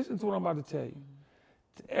 Listen to what I'm about to tell you.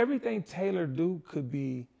 Everything Taylor do could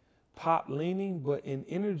be pop leaning, but in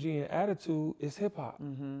energy and attitude, it's hip hop.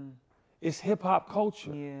 It's hip hop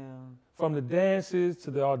culture. Yeah. From the dances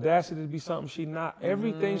to the audacity to be something she not,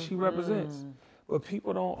 everything she represents. But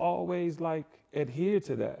people don't always like adhere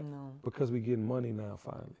to that because we getting money now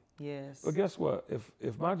finally. Yes. But guess what?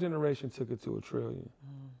 If my generation took it to $1 trillion,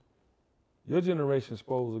 your generation's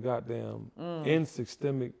supposed to goddamn end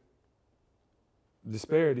systemic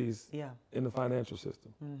disparities in the financial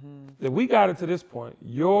system. If we got it to this point,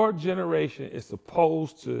 your generation is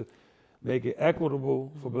supposed to make it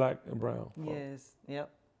equitable for black and brown folks. Yes.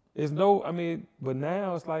 Yep. It's no, I mean, but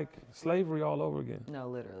now it's like slavery all over again. No,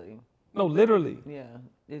 literally. No, literally. Yeah.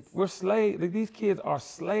 We're slaves. Like, these kids are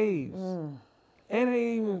slaves. And they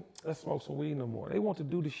ain't even, let's smoke some weed no more. They want to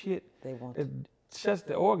do the shit that shuts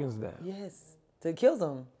their organs down. Yes. To kill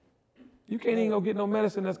them. You can't even go get no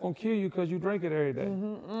medicine that's going to kill you because you drink it every day.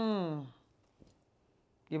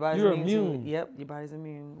 Your body's You're immune. immune. Yep, your body's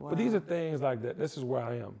immune. Wow. But these are things like that. This is where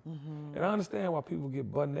I am. And I understand why people get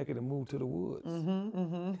butt naked and move to the woods.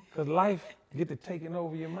 Because life get to taking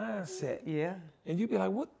over your mindset. Yeah. And you be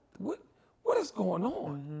like, what is going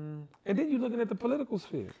on? And then you're looking at the political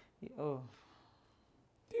sphere. Oh.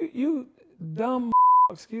 You dumb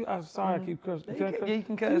I'm sorry I keep cursing. You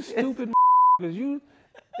can cuss. You stupid because you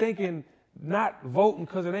thinking not voting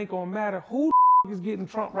because it ain't gonna matter. Who is getting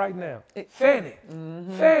Trump right now? Fannie.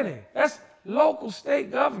 Fannie. That's local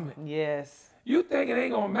state government. Yes. You think it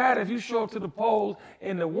ain't gonna matter if you show up to the polls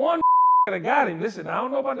and the one that got him, listen, I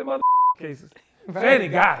don't know about them other cases. Right. Fannie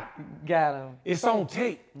got him. Got him. It's on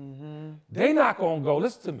tape. They not gonna go,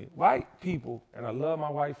 listen to me, white people, and I love my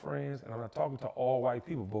white friends, and I'm not talking to all white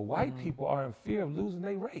people, but white people are in fear of losing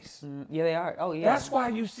their race. Yeah, they are. Oh, yeah. That's why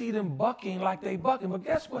you see them bucking like they bucking. But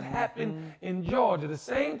guess what happened in Georgia? The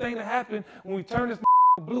same thing that happened when we turned this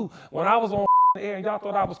blue. When I was on the air and y'all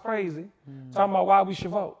thought I was crazy, talking about why we should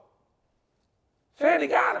vote. Fannie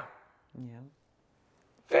got him. Yeah.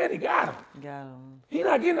 Fannie got him. Got him. He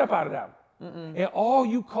not getting up out of that one. And all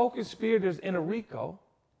you co-conspirators in a RICO,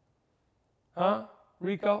 huh?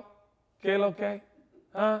 RICO? K-L-O-K?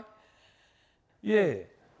 Huh? Yeah.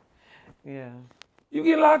 Yeah. You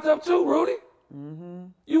get locked up too, Rudy.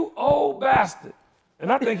 You old bastard.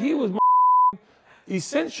 And I think he was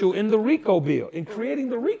essential in the RICO bill, in creating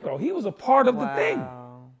the RICO. He was a part of the thing.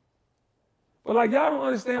 But like, y'all don't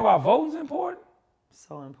understand why voting's important?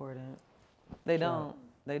 So important. They don't.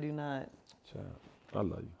 They do not. Child, I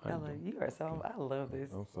love you. I love you. You are so. I love this.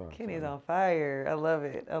 I'm sorry. Kenny's on fire. I love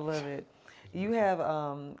it. I love it. You have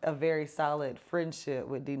a very solid friendship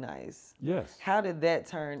with D Nice. Yes. How did that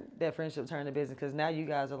friendship turn to business? Because now you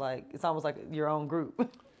guys are like, it's almost like your own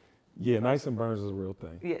group. Yeah, Nice and Burns is a real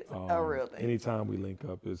thing. Yes, a real thing. Anytime we link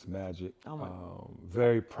up, it's magic. Oh my.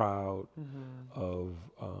 Very proud of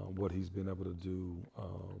what he's been able to do.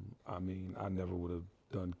 I mean, I never would have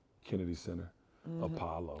done Kennedy Center,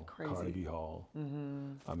 Apollo, Crazy. Carnegie Hall.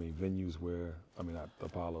 I mean, venues where, I mean, not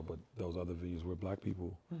Apollo, but those other venues where black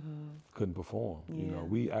people couldn't perform. You know,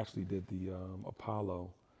 we actually did the Apollo,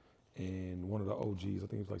 and one of the OGs, I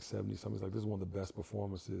think it was like 70 something, was like, this is one of the best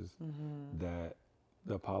performances that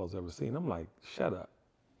the Apollo's ever seen. I'm like, shut up.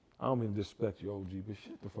 I don't mean to disrespect you, OG, but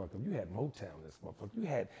shut the fuck up. You had Motown in this motherfucker. You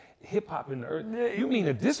had hip hop in the earth. You mean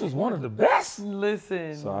that this was one of the best?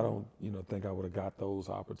 Listen. So I don't, think I would have got those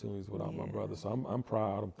opportunities without my brother. So I'm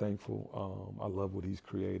proud. I'm thankful. I love what he's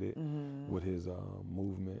created with his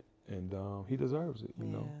movement, and he deserves it. You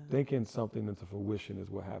know, thinking something into fruition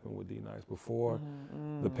is what happened with D Nice. Before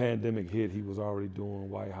the pandemic hit, he was already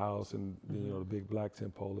doing White House and the big black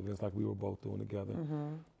tentpole events like we were both doing together.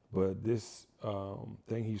 But this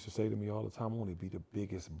thing he used to say to me all the time, I want to be the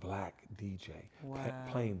biggest black DJ,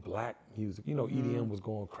 playing black music. You know, EDM was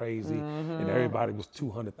going crazy, and everybody was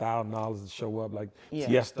 $200,000 to show up, like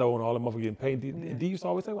Tiesto and all them motherfuckers getting paid. And D used to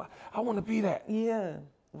always say, well, I want to be that. Yeah.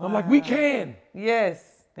 Wow. I'm like, we can.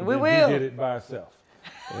 Yes, and we then will. He did it by himself,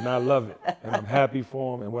 and I love it, and I'm happy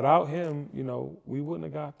for him. And without him, we wouldn't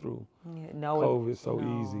have got through COVID so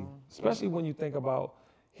easy. Especially when you think about,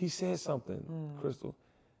 he said something, Crystal,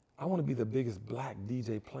 I want to be the biggest black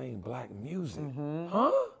DJ playing black music.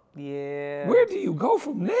 Huh? Yeah. Where do you go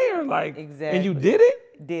from there? Like, exactly. And you did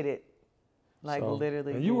it? Did it. Like, so,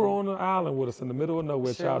 literally. And you were on the island with us in the middle of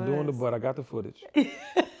nowhere, Sure child, doing the butt. I got the footage.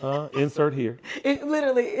 Insert here.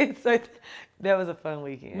 That was a fun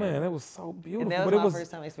weekend. Man, it was so beautiful. And that was but my it was,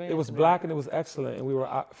 first time experiencing it was black and it was excellent. And we were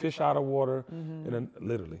fish out of water, and then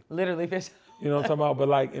Literally fish. You know what I'm talking about? But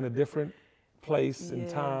like in a different place and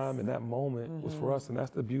time, and that moment was for us. And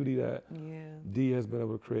that's the beauty that D has been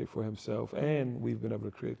able to create for himself, and we've been able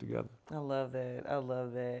to create together. I love that. I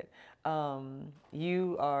love that.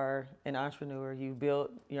 You are an entrepreneur. You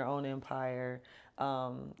built your own empire.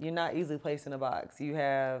 You're not easily placed in a box. You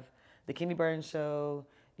have the Kenny Burns Show.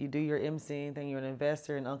 You do your emceeing thing. You're an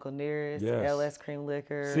investor in Uncle Nearest, LS Cream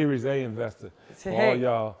Liquor. Series A investor. For all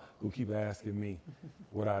y'all who keep asking me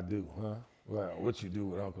what I do, huh? Well, what you do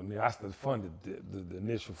with Uncle Nearest? I still funded the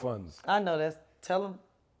initial funds. I know that's. Tell them.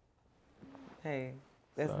 Hey,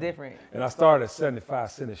 that's different. And I started at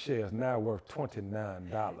 75 cents a share. It's now worth $29.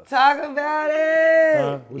 Talk about it.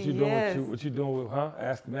 Huh? What you doing? What you doing with? Huh?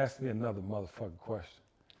 Ask me another motherfucking question.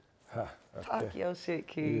 Huh? Okay. Talk your shit,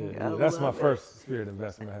 King. Yeah, that's my first spirit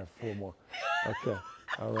investment. I have 4 more. Okay.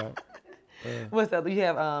 All right. What's that? You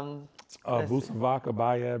have Busa Vodka,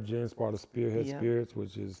 Bayab Gins, part of Spearhead Spirits,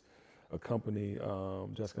 which is a company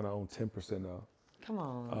Jessica and I own 10% of. Come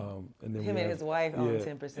on. And then Him and his wife own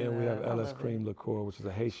 10% and we have of. I LS love Cream Liqueur, which is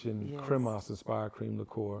a Haitian Yes. Cremas-inspired cream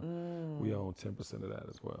liqueur. We own 10% of that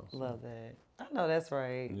as well. So. Love that. I know that's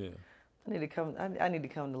right. Yeah. I need to come. I need to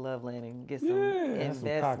come to Loveland and get Yeah, some have some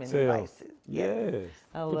investment cocktails. advices. Yes.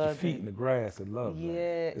 I Put your love feet it. in the grass and love Yeah.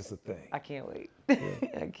 Land. It's a thing. I can't wait. Yeah.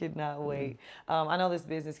 I cannot wait. I know this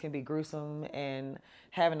business can be gruesome, and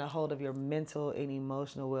having a hold of your mental and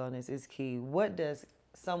emotional wellness is key. What does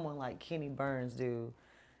someone like Kenny Burns do?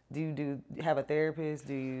 Do you have a therapist?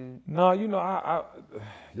 Do you? No, you know, I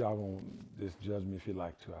y'all gonna just judge me if you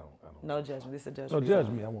like to. I don't. No judgment. This is a judgment. No,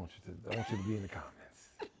 judge me. I want you to be in the comments.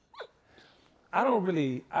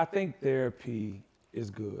 I think therapy is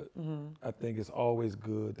good. I think it's always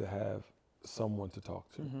good to have someone to talk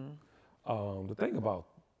to. The thing about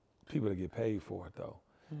people that get paid for it, though,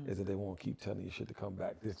 is that they won't keep telling you shit to come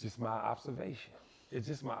back. It's just my observation. It's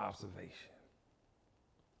just my observation.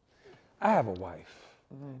 I have a wife,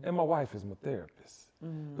 and my wife is my therapist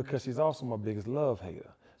because she's also my biggest love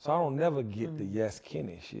hater. So I don't never get the yes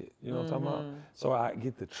Kenny shit. You know what I'm talking about? So I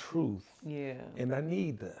get the truth. Yeah. And I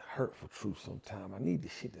need the hurtful truth sometimes. I need the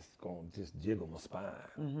shit that's going to just jiggle my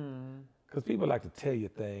spine. Because people like to tell you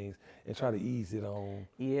things and try to ease it on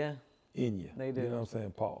Yeah. in you. They do. You know what I'm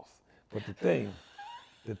saying? Pause. But the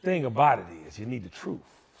thing about it is you need the truth.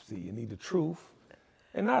 See, you need the truth.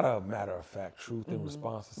 And not a matter-of-fact truth in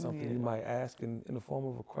response to something you might ask in the form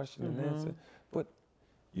of a question and answer. But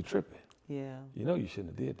you're tripping. Yeah. You know you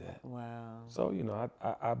shouldn't have did that. Wow. So, you know,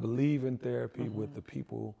 I believe in therapy with the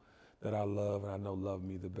people that I love and I know love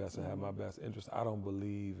me the best and have my best interest. I don't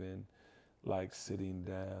believe in like sitting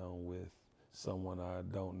down with someone I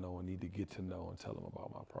don't know and need to get to know and tell them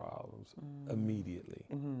about my problems immediately.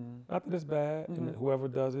 Not that it's bad, and whoever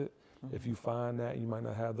does it, if you find that you might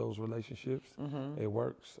not have those relationships, it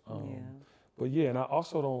works. But yeah, and I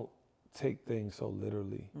also don't take things so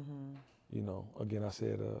literally. You know, again, I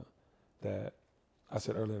said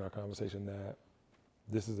earlier in our conversation that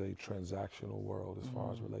this is a transactional world as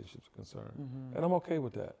far as relationships are concerned. And I'm okay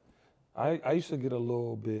with that. I used to get a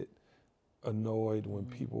little bit annoyed when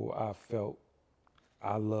people I felt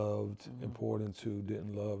I loved and poured into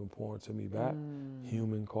didn't love and pour into me back.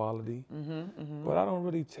 Human quality. But I don't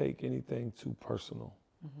really take anything too personal.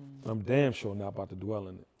 I'm damn sure not about to dwell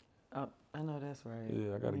in it. Oh, I know that's right.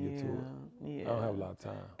 Yeah, I got to get to it. Yeah. I don't have a lot of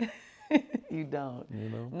time. You don't. You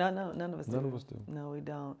know? No, none of us do. None of us do. No, we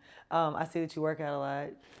don't. I see that you work out a lot.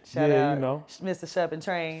 Shout Yeah, out, you know. Mr. Shop and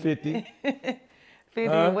Train. 50.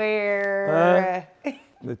 50 where?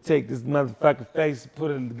 Let's take this motherfucking face and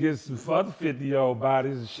put it against some other 50-year-old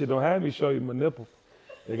bodies and shit. Don't have me show you my nipple.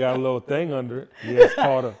 They got a little thing under it. Yeah,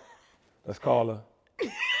 let's call her.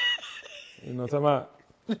 You know what I'm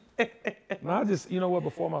talking about? No, I just, you know what,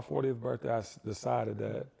 before my 40th birthday, I decided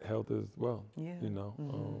that health is, well, Yeah. you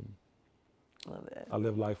know. Love that. I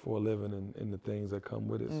live life for a living and the things that come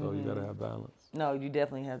with it, so you got to have balance. No, you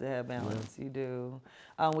definitely have to have balance. You do.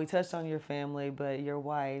 We touched on your family, but your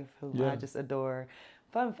wife, who I just adore.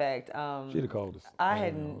 Fun fact. She the coldest.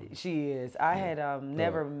 She is. I had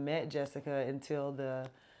never met Jessica until the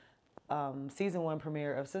season 1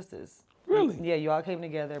 premiere of Sisters. Really? Yeah, you all came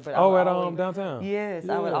together. But Downtown? Yes,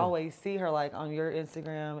 I would Yeah. always see her like on your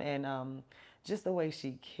Instagram and just the way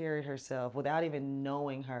she carried herself without even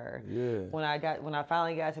knowing her. Yeah. When I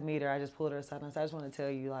finally got to meet her, I just pulled her aside and I said, I just want to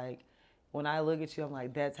tell you, like, when I look at you, I'm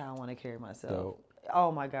like, that's how I want to carry myself. Dope.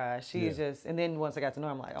 Oh my gosh, she is just. And then once I got to know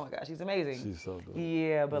her, I'm like, oh my gosh, she's amazing. She's so dope.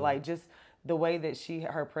 Yeah, but like just the way that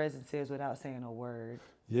her presence is without saying a word.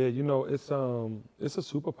 Yeah, you know, it's a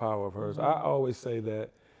superpower of hers. I always say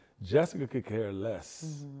that Jessica could care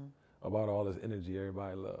less about all this energy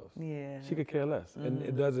everybody loves. Yeah. She could care less. And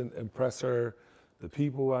it doesn't impress her. The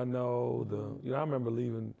people I know, I remember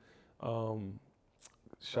leaving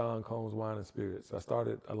Sean Combs Wine and Spirits.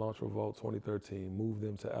 I launched Revolt 2013, moved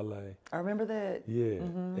them to LA. I remember that. Yeah.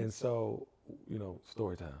 And so, you know,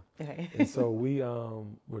 story time. Okay. And so we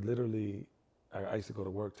were literally, I used to go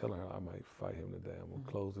to work telling her I might fight him today. I'm going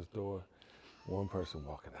to close this door. One person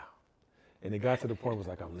walking out. And it got to the point where it was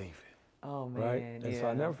like, I'm leaving. Oh, man. Right? And so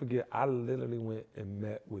I never forget, I literally went and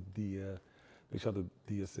met with Dia, big shout out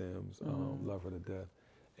to Dia Sims, love her to death.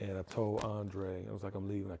 And I told Andre, I was like, I'm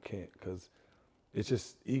leaving, I can't, because it's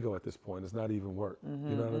just ego at this point. It's not even work.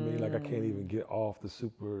 You know what I mean? Like I can't even get off the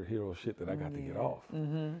superhero shit that I got to get off.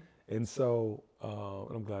 And so,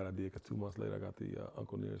 and I'm glad I did, because 2 months later I got the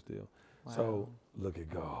Uncle Nearest deal. Wow. So look at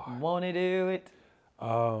God. Want to do it.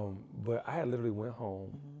 But I had literally went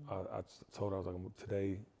home. I told her, I was like,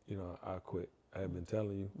 today, you know, I quit. I had been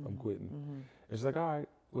telling you I'm quitting. And she's like, all right,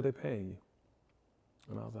 what they paying you?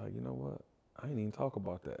 And I was like, you know what? I ain't even talk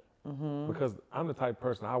about that. Because I'm the type of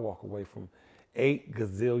person, I walk away from $8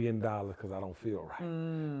 gazillion because I don't feel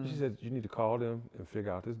right. She said, you need to call them and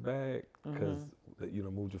figure out this bag because,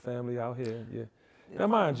 moved your family out here. Yeah. Now,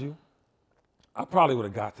 mind you, I probably would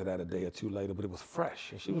have got to that a day or two later, but it was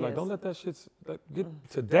fresh. And she was like, don't let that shit get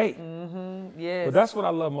today. Yes. But that's what I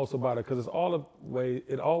love most about it, because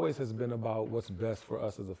it always has been about what's best for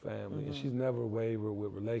us as a family. And she's never wavered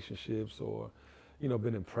with relationships or,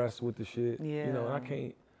 been impressed with the shit. Yeah.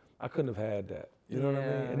 And I couldn't have had that. You know what I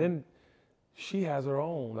mean? And then she has her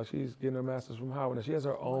own, like she's getting her master's from Howard, and she has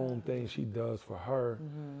her own thing she does for her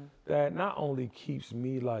that not only keeps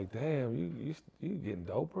me like, damn, you getting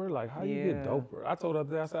doper? Like, how you get doper? I told her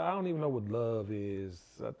that, I said, I don't even know what love is.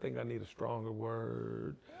 I think I need a stronger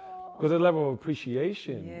word. Because a level of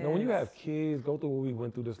appreciation. Yes. You know, when you have kids, go through what we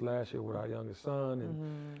went through this last year with our youngest son,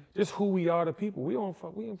 and just who we are to people. We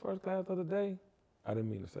in first class the other day. I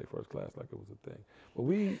didn't mean to say first class like it was a thing. But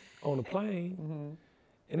we on the plane,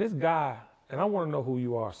 and this guy, and I want to know who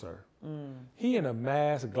you are, sir. He in a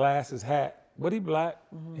mask, glasses, hat, but he black.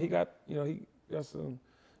 He got, he got some,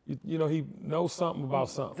 he knows something about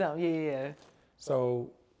something. Yeah.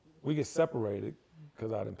 So we get separated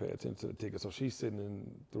because I didn't pay attention to the ticket. So she's sitting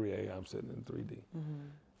in 3A, I'm sitting in 3D.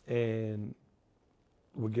 And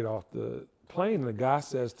we get off the plane, and the guy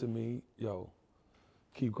says to me, yo,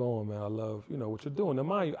 keep going, man. I love, what you're doing. Now,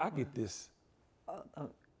 mind you, I get this.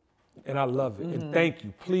 And I love it. And thank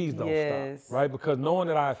you. Please don't stop. Right? Because knowing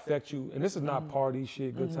that I affect you, and this is not party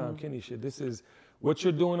shit, good time Kenny shit. This is what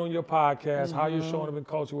you're doing on your podcast, how you're showing up in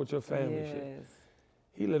culture with your family shit.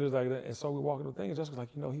 He literally was like that. And so we walking the thing, and Jessica was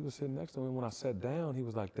like, he was sitting next to me. And when I sat down, he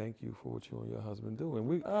was like, thank you for what you and your husband do.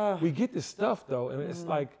 And we get this stuff, though, and it's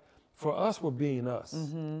like, for us, we're being us,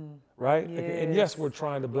 right? Yes. And yes, we're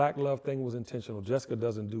trying. The Black Love thing was intentional. Jessica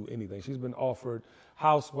doesn't do anything. She's been offered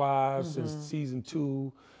Housewives since season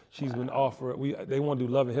 2. She's been offered, they want to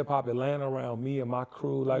do Love and Hip Hop Atlanta around me and my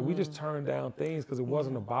crew. Like, we just turned down things because it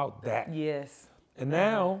wasn't about that. Yes. And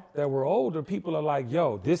now that we're older, people are like,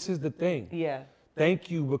 yo, this is the thing. Yeah.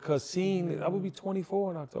 Thank you, because I will be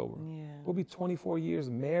 24 in October. Yeah. We'll be 24 years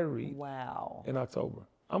married. Wow. In October.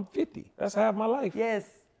 I'm 50. That's half my life. Yes.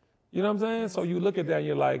 You know what I'm saying? So you look at that and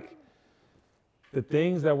you're like, the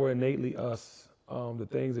things that were innately us, the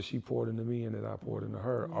things that she poured into me and that I poured into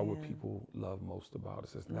her are what people love most about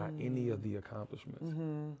us. It's not any of the accomplishments.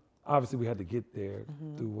 Obviously, we had to get there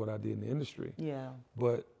through what I did in the industry. Yeah.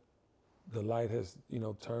 But the light has,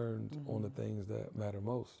 turned on the things that matter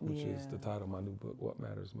most, which is the title of my new book, What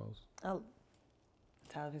Matters Most. Oh,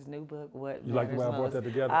 title of his new book, What You Matters like the way I brought Most. that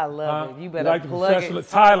together? I love it. You better like plug it.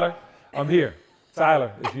 Tyler, I'm here.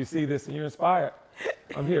 Tyler, if you see this and you're inspired,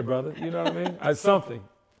 I'm here, brother. You know what I mean? It's something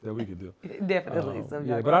that we could do.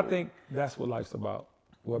 Definitely. But I think that's what life's about,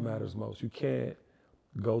 what matters most. You can't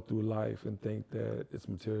go through life and think that it's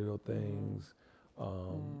material things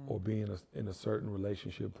or being in a certain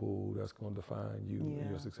relationship pool that's going to define you and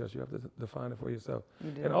your success. You have to define it for yourself.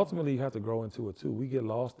 And ultimately, you have to grow into it, too. We get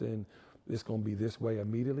lost in it's going to be this way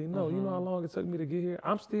immediately. No, you know how long it took me to get here?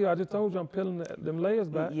 I just told you I'm peeling them layers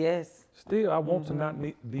back. Yes. Still, I want to not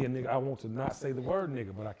be a nigga. I want to not say the word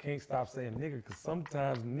nigga, but I can't stop saying nigga because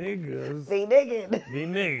sometimes niggas Be nigga. be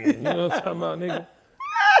nigga. You know what I'm talking about, nigga?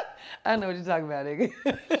 I know what you're talking about,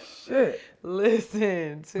 nigga. Shit.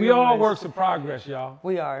 Listen. We all works in progress, y'all.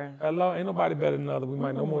 We are. Hello, ain't nobody better than the other. We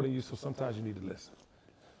might know more than you, so sometimes you need to listen.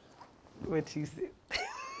 What you said.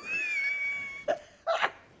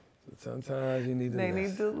 Sometimes you need to They listen.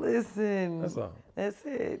 need to listen. That's all. That's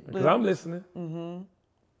it. Because I'm listening.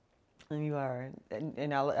 And you are.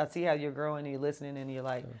 And I see how you're growing and you're listening and you're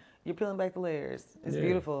like, you're peeling back the layers. It's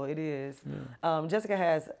beautiful. It is.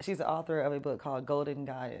 Jessica she's the author of a book called Golden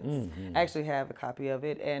Guidance. I actually have a copy of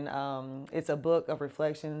it. And it's a book of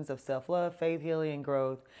reflections of self-love, faith, healing, and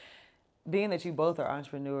growth. Being that you both are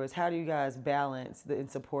entrepreneurs, how do you guys balance and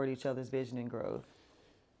support each other's vision and growth?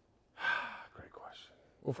 Great question.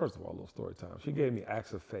 Well, first of all, a little story time. She gave me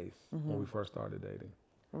Acts of Faith when we first started dating.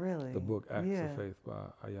 Really? The book Acts of Faith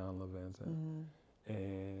by Ayan LaVanzant.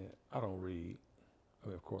 And I don't read. I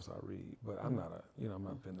mean, of course I read, but I'm not I'm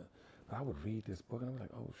not been but I would read this book and I'm like,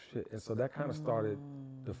 oh shit. And so that kind of started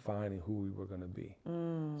defining who we were going to be.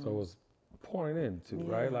 So it was pouring into,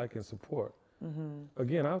 right? Like in support.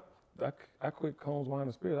 Again, I quit Combs Wine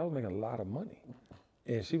and Spirits. I was making a lot of money.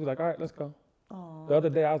 And she was like, all right, let's go. Aww. The other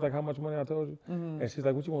day, I was like, how much money I told you? And she's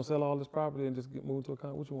like, what, you want to sell all this property and just move to a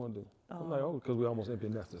condo? What you want to do? I'm like, oh, because we almost empty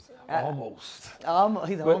nesters. Almost.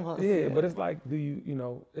 He's almost. Yeah, but it's like,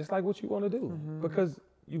 it's like what you want to do. Because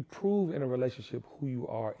you prove in a relationship who you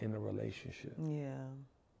are in a relationship. Yeah.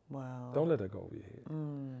 Wow. Don't let that go over your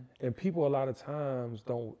head. And people a lot of times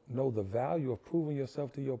don't know the value of proving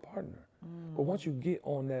yourself to your partner. But once you get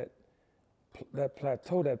on that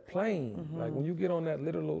plateau, that plane, like when you get on that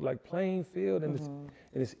literal like playing field and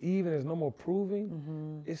it's even, there's no more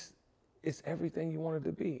proving, it's everything you want it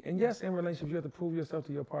to be. And yes, in relationships, you have to prove yourself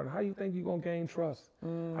to your partner. How you think you're going to gain trust?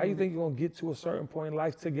 How you think you're going to get to a certain point in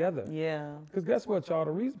life together? Yeah. Because guess what, y'all?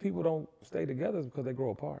 The reason people don't stay together is because they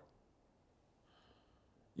grow apart.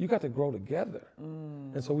 You got to grow together.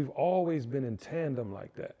 And so we've always been in tandem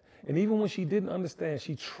like that. And even when she didn't understand,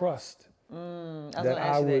 she trusted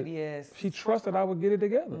Yes. She trusted I would get it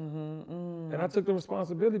together. And I took the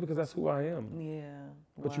responsibility because that's who I am. Yeah.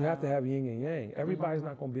 But you have to have yin and yang. Everybody's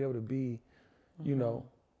not going to be able to be, you know,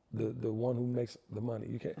 the one who makes the money.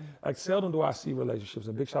 You can't. Like, seldom do I see relationships,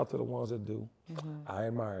 and big shout out to the ones that do. I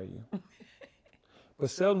admire you. But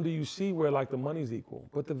seldom do you see where like the money's equal.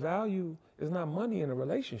 But the value is not money in a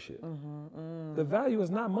relationship. The value is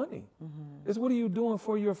not money. It's what are you doing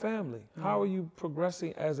for your family? How are you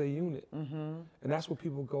progressing as a unit? And that's where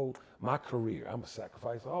people go, my career, I'm going to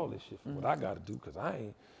sacrifice all this shit for what I got to do because I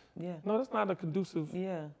ain't. Yeah. No, that's not a conducive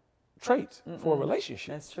Yeah. trait for a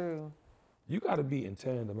relationship. That's true. You got to be in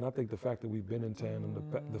tandem. And I think the fact that we've been in tandem,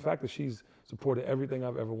 the fact that she's supported everything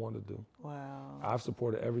I've ever wanted to do. Wow. I've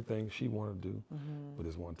supported everything she wanted to do. But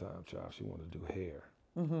this one time, child, she wanted to do hair.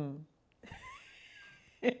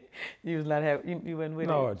 You was not have you wasn't with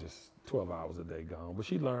it. No, just 12 hours a day gone. But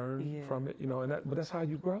she learned from it, you know, and but that's how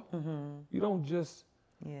you grow. You don't just,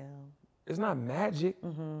 it's not magic.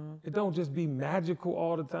 It don't just be magical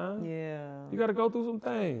all the time. Yeah. You got to go through some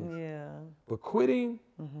things. Yeah. But quitting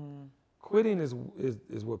is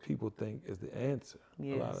what people think is the answer a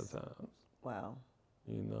lot of Yes. times. Wow.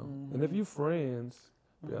 You know, and if you friends,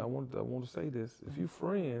 I want to say this: if you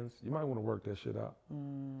friends, you might want to work that shit out.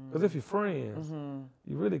 Because if you're friends,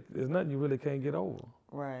 there's nothing you really can't get over.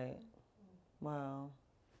 Right. Wow.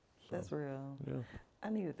 That's real. Yeah. I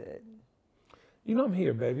needed that. You know, I'm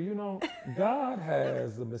here, baby. You know, God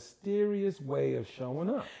has a mysterious way of showing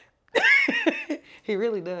up. He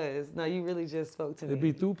really does. No, you really just spoke to me. It'd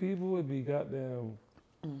be through people. It'd be goddamn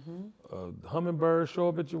hummingbird show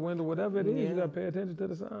up at your window, whatever it is. You got to pay attention to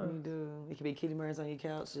the signs. You do. It could be kitty birds on your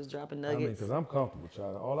couch just dropping I mean, nuggets. because I'm comfortable,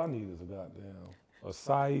 child. All I need is a goddamn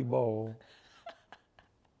acai bowl.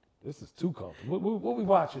 This is too comfortable. What we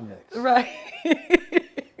watching next? Right.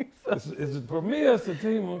 It's the premiere,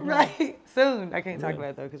 Satima. Right. Soon. I can't talk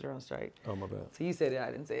about it though because we're on strike. Oh, my bad. So you said it,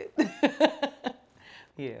 I didn't say it.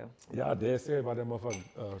 Yeah. Y'all dead serious about that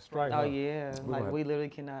motherfucking strike? Oh huh? yeah. We Like gonna we literally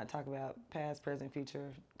cannot talk about past, present,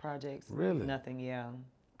 future projects. Really? Nothing. Yeah.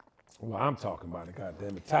 Well, I'm talking about it,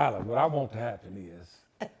 goddamn it. Tyler, what I want to happen is,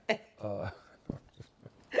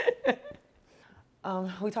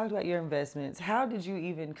 We talked about your investments. How did you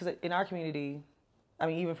even, because in our community, I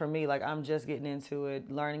mean, even for me, like I'm just getting into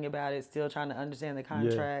it, learning about it, still trying to understand the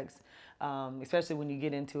contracts, especially when you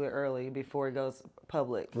get into it early before it goes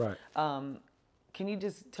public. right. Can you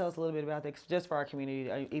just tell us a little bit about that, just for our community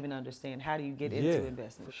to even understand, how do you get into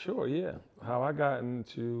investments? Sure, yeah. How I got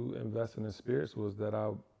into investing in spirits was that I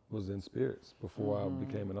was in spirits before I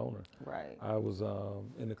became an owner. Right. I was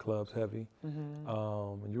in the clubs heavy.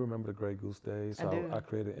 And you remember the Grey Goose days. I do. I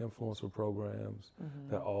created influencer programs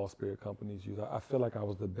that all spirit companies use. I feel like I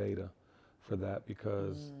was the beta for that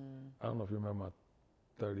because I don't know if you remember my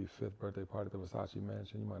 35th birthday party at the Versace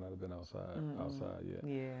Mansion. You might not have been outside yet.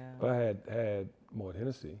 Yeah. But I had Moet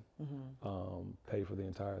Hennessy pay for the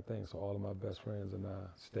entire thing. So all of my best friends and I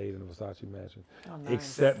stayed in the Versace Mansion, Oh, nice.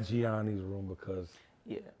 except Gianni's room because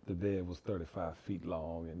Yeah. the bed was 35 feet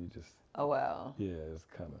long and you just, Oh wow. yeah, it's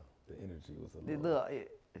kind of, the energy was a The little.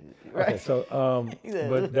 right. Okay, so, Yeah.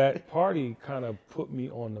 but that party kind of put me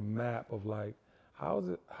on the map of like, how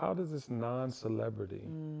does this non-celebrity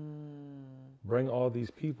bring all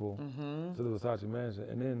these people to the Versace Mansion?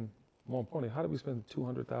 And then, more importantly, how do we spend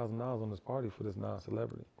 $200,000 on this party for this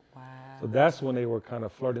non-celebrity? Wow. So that's when they were kind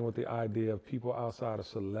of flirting with the idea of people outside of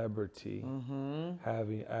celebrity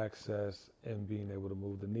having access and being able to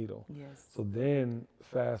move the needle. Yes. So then,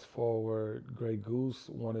 fast forward, Grey Goose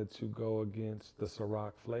wanted to go against the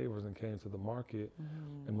Ciroc flavors and came to the market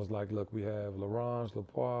and was like, look, we have L'Orange, Le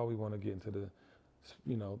Poire, we want to get into the,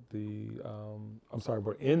 we're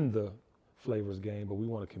in the flavors game, but we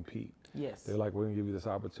want to compete. Yes. They're like, we're going to give you this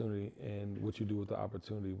opportunity, and what you do with the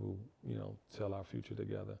opportunity will, tell our future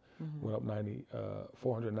together. Went up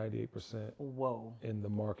 498% Whoa. in the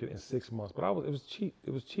market in 6 months. But it was cheap.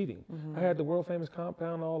 It was cheating. I had the world famous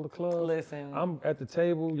compound, all the clubs. Listen. I'm at the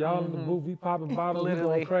table, y'all in the booth, we popping bottles, we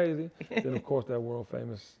Literally. going crazy. Then of course that world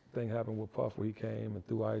famous thing happened with Puff where he came and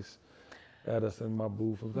threw ice at us in my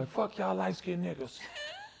booth and was like, "Fuck y'all light-skinned niggas.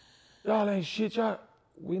 Y'all ain't shit.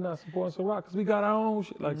 We not supporting Ciroc because we got our own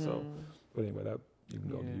shit." Like so. But anyway, that you can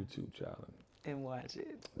go to YouTube channel. And watch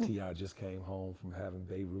it. T.I. just came home from having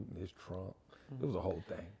Beirut in his trunk. It was a whole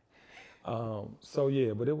thing. So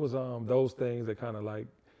yeah, but it was those things that kind of like,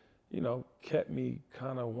 kept me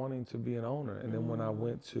kind of wanting to be an owner. And then when I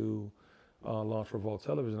went to launch Revolt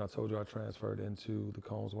Television, I told you I transferred into the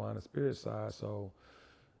Combs Wine and Spirit side. So,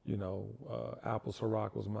 Apple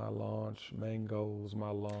Ciroc was my launch, Mango was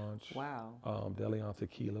my launch. Wow. DeLeon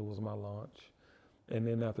Tequila was my launch. And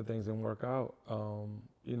then after things didn't work out,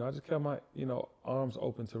 I just kept my, arms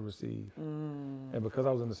open to receive. And because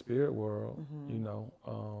I was in the spirit world,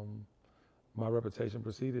 my reputation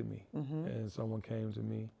preceded me. And someone came to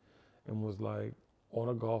me and was like, on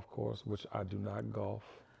a golf course, which I do not golf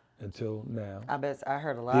until now. I bet I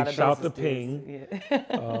heard a lot of shout to businesses.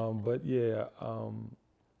 Ping. Yeah.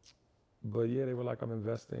 But yeah, they were like, I'm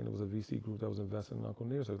investing. It was a VC group that was investing in Uncle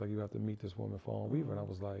Near. So it's like, you have to meet this woman, Fawn Weaver. And I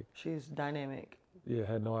was like, she's dynamic. Yeah,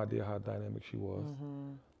 had no idea how dynamic she was.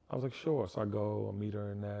 I was like, sure. So I go, I meet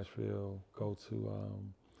her in Nashville, go to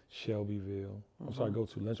Shelbyville. I'm sorry, go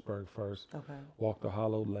to Lynchburg first. Okay. Walk the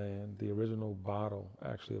hallowed land. The original bottle,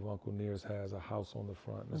 actually, of Uncle Near's has a house on the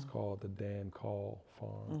front, and it's called the Dan Call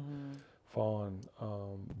Farm. Fawn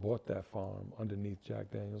bought that farm underneath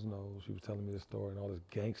Jack Daniel's nose. She was telling me the story and all this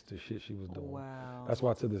gangster shit she was doing. Wow. That's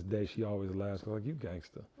why to this day she always laughs, like, you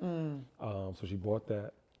gangster. So she bought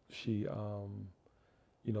that. She,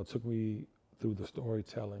 took me through the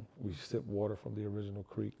storytelling. We sipped water from the original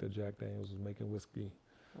creek that Jack Daniels was making whiskey.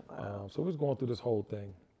 Wow. So we was going through this whole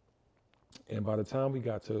thing. And by the time we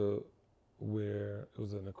got to where it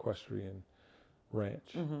was an equestrian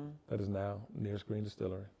ranch that is now Nearest Green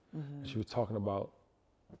Distillery, and she was talking about,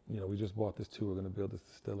 we just bought this too, we're gonna build this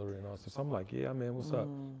distillery and all. So I'm like, yeah, man, what's up?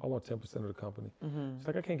 I want 10% of the company. She's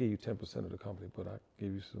like, I can't give you 10% of the company, but I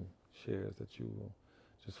give you some shares that you will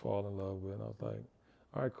just fall in love with. And I was like,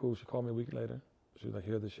 all right, cool. She called me a week later. She was like,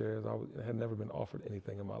 here are the shares. I had never been offered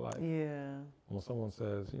anything in my life. Yeah. When someone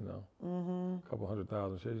says, a couple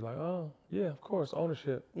 100,000 shares, you're like, oh, yeah, of course,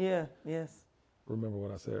 ownership. Yeah, yes. Remember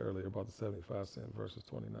what I said earlier about the 75 cents versus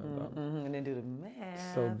 $29. And then do the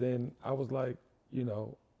math. So then I was like,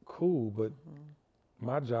 cool, but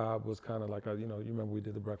my job was kind of like, you remember we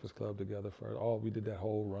did the Breakfast Club together we did that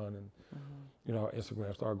whole run, and our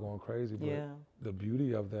Instagram started going crazy. But the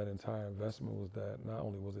beauty of that entire investment was that not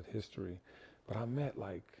only was it history, but I met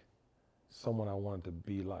like someone I wanted to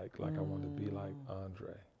be like I wanted to be like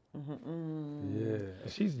Andre. Yeah,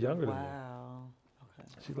 and she's younger than me. Wow. Okay.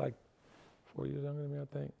 She's like 4 years younger than me, I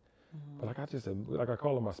think. But I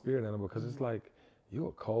call her my spirit animal because it's like, you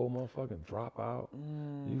a cold motherfucking dropout.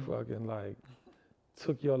 You fucking like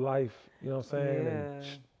took your life, you know what I'm saying, and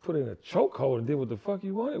put it in a chokehold and did what the fuck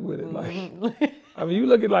you wanted with it. Like, I mean, you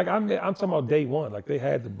look at I'm talking about day one. Like they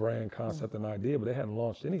had the brand concept and idea, but they hadn't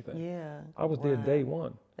launched anything. Yeah. I was there day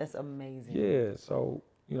one. That's amazing. Yeah. So,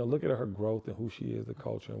 look at her growth and who she is, the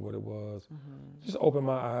culture and what it was. Just opened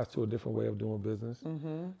my eyes to a different way of doing business.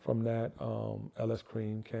 From that, LS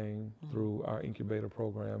Cream came through our incubator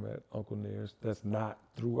program at Uncle Near's. That's not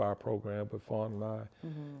through our program, but Fawn and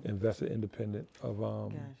I invested independent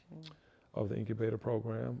of the incubator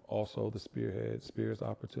program. Also, the Spirits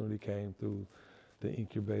Opportunity came through the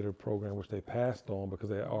incubator program, which they passed on because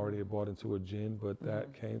they already bought into a gin, but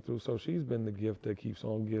that came through. So she's been the gift that keeps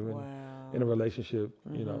on giving in a relationship,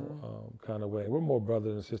 kind of way. We're more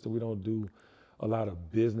brother and sister. We don't do a lot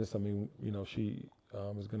of business. I mean, she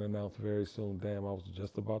is going to announce very soon. Damn, I was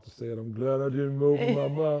just about to say it. I'm glad I didn't open my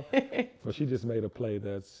mouth. But she just made a play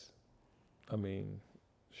that's,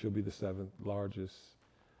 she'll be the 7th largest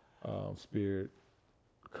spirit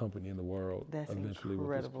company in the world. That's eventually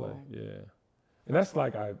incredible. With this play. Yeah. And that's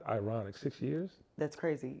like ironic. 6 years? That's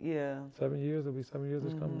crazy. Yeah. 7 years? It'll be 7 years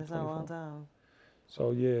this coming. That's not a long time.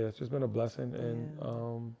 So yeah, it's just been a blessing,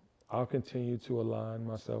 and I'll continue to align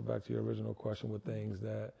myself, back to your original question, with things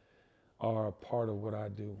that are a part of what I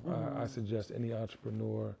do. I suggest any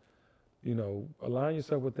entrepreneur, align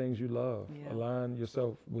yourself with things you love. Yeah. Align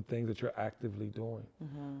yourself with things that you're actively doing.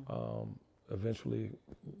 Eventually,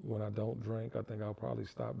 when I don't drink, I think I'll probably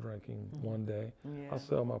stop drinking one day. Yeah. I'll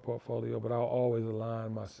sell my portfolio, but I'll always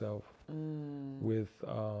align myself with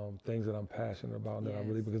things that I'm passionate about, and that I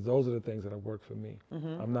really, because those are the things that have worked for me.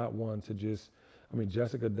 I'm not one to just,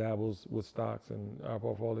 Jessica dabbles with stocks and our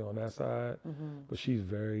portfolio on that side, but she's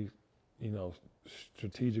very,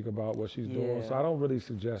 strategic about what she's doing. So I don't really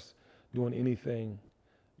suggest doing anything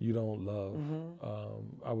you don't love.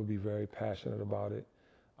 I would be very passionate about it.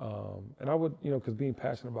 And I would, because being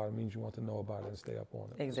passionate about it means you want to know about it and stay up on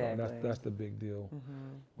it. Exactly. So, and that's the big deal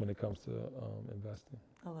when it comes to investing.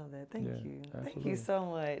 I love that. Thank you. Absolutely. Thank you so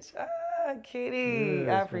much. Kitty,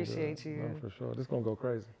 I appreciate you. No, for sure. This is going to go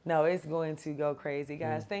crazy. No, it's going to go crazy.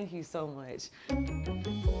 Guys, thank you so much.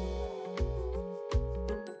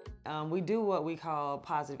 We do what we call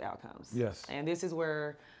positive outcomes. Yes. And this is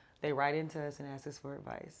where they write into us and ask us for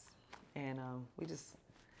advice. And we just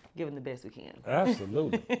give them the best we can.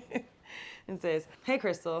 Absolutely. It says, "Hey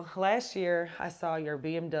Crystal, last year I saw your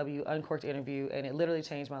BMW Uncorked interview and it literally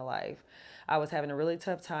changed my life. I was having a really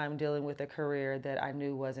tough time dealing with a career that I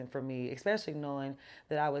knew wasn't for me, especially knowing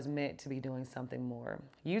that I was meant to be doing something more.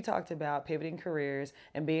 You talked about pivoting careers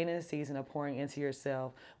and being in a season of pouring into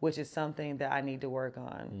yourself, which is something that I need to work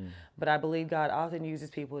on. But I believe God often uses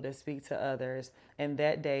people to speak to others, and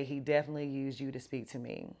that day He definitely used you to speak to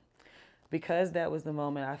me. Because that was the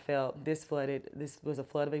moment I felt this was a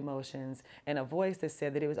flood of emotions and a voice that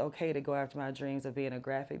said that it was okay to go after my dreams of being a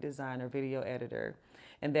graphic designer, video editor.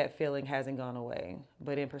 And that feeling hasn't gone away.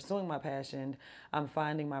 But in pursuing my passion, I'm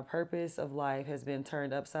finding my purpose of life has been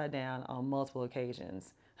turned upside down on multiple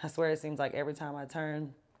occasions. I swear it seems like every time I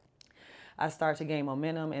turn, I start to gain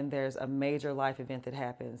momentum and there's a major life event that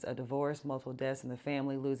happens, a divorce, multiple deaths in the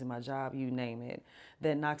family, losing my job, you name it,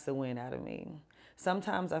 that knocks the wind out of me.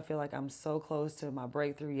 Sometimes I feel like I'm so close to my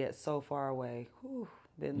breakthrough yet so far away. Whew,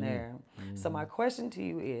 been there. So my question to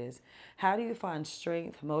you is, how do you find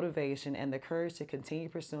strength, motivation, and the courage to continue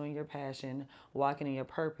pursuing your passion, walking in your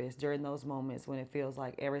purpose during those moments when it feels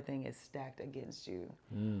like everything is stacked against you?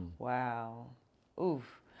 Wow.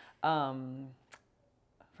 Oof.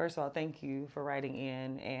 First of all, thank you for writing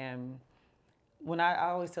in. And when I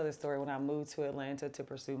always tell this story, when I moved to Atlanta to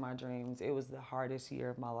pursue my dreams, it was the hardest year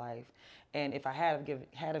of my life. And if I had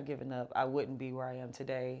have given up, I wouldn't be where I am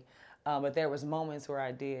today. But there was moments where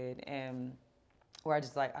I did, and where I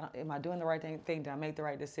just like, am I doing the right thing? Did I make the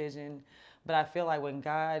right decision? But I feel like when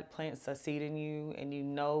God plants a seed in you and you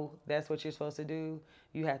know that's what you're supposed to do,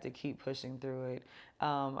 you have to keep pushing through it.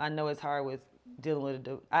 I know it's hard with dealing with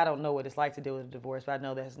I don't know what it's like to deal with a divorce, but I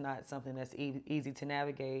know that's not something that's easy to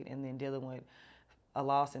navigate. And then dealing with a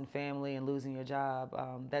loss in family and losing your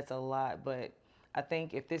job, that's a lot. But I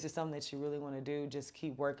think if this is something that you really want to do, just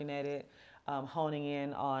keep working at it, honing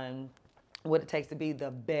in on what it takes to be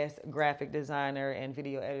the best graphic designer and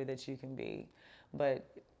video editor that you can be. But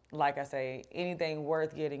like I say, anything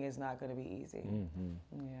worth getting is not going to be easy.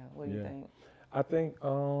 Yeah, what do you think? I think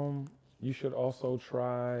you should also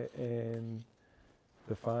try and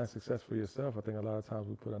define success for yourself. I think a lot of times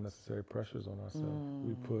we put unnecessary pressures on ourselves.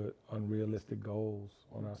 We put unrealistic goals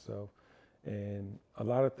on ourselves. And a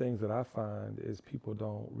lot of things that I find is people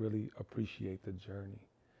don't really appreciate the journey.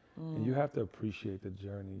 And you have to appreciate the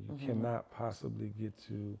journey. You cannot possibly get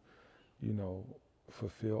to,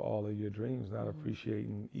 fulfill all of your dreams, not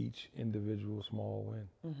appreciating each individual small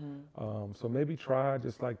win. So maybe try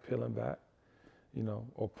just like peeling back,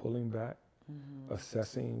 or pulling back,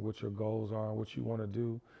 assessing what your goals are and what you want to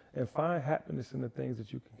do, and find happiness in the things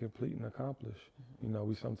that you can complete and accomplish.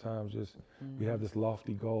 We sometimes we have this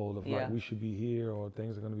lofty goal of like we should be here or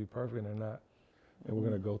things are going to be perfect, and they're not. And we're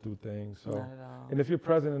going to go through things. So, Not at all. and if you're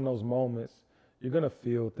present in those moments, you're going to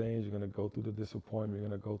feel things. You're going to go through the disappointment. You're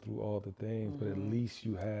going to go through all the things. But at least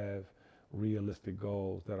you have realistic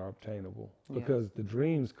goals that are obtainable. Because the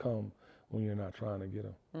dreams come when you're not trying to get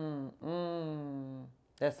them.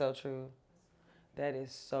 That's so true. That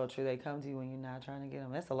is so true. They come to you when you're not trying to get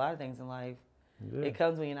them. That's a lot of things in life. Yeah. It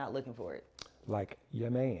comes when you're not looking for it. Like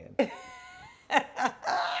your man.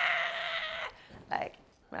 Like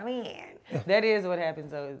my man. That is what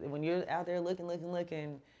happens though. When you're out there looking,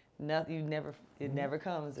 nothing. It never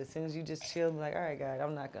comes. As soon as you just chill, be like, all right, God,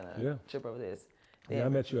 I'm not gonna trip over this. Yeah, I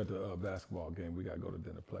met you at the basketball game. We gotta go to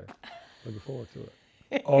dinner play. Looking forward to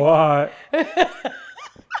it. Oh, all right.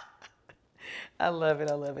 I love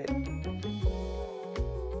it.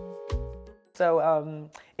 So,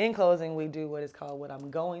 in closing, we do what is called what I'm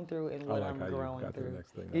going through and what I'm growing through. To the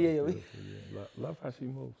next thing. Yeah. Love how she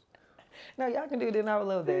moves. No, y'all can do it, and I would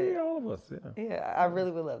love that. Yeah, all of us. Yeah. Yeah, I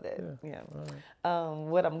really would love that. Yeah. Right.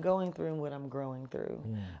 What I'm going through and what I'm growing through.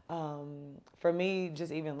 For me,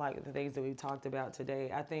 just even like the things that we talked about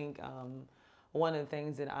today, I think one of the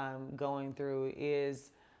things that I'm going through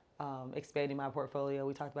is expanding my portfolio.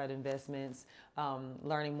 We talked about investments,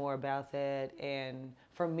 learning more about that. And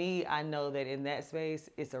for me, I know that in that space,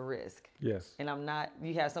 it's a risk. Yes. And I'm not,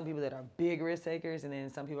 you have some people that are big risk takers and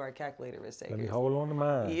then some people are calculated risk takers. Let me hold on to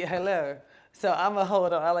mine. Yeah, hello. So I'm a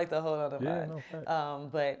hold on. I like to hold on to mine. No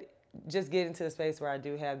fact. But just getting to the space where I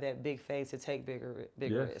do have that big faith to take bigger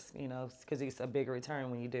Yes. risk, you know, because it's a bigger return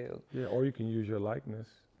when you do. Yeah, or you can use your likeness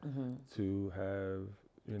to have,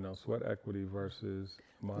 you know, sweat equity versus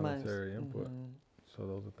monetary input. So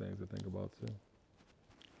those are things to think about too.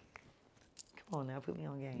 Come on now, put me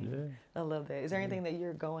on game. Yeah. I love that. Is there anything that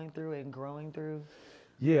you're going through and growing through?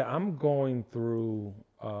 Yeah, I'm going through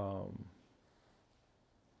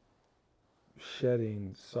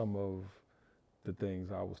shedding some of the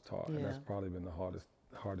things I was taught, and that's Yeah. probably been the hardest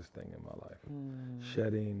thing in my life.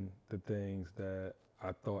 Shedding the things that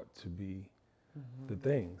I thought to be the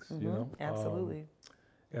things, you know. Absolutely.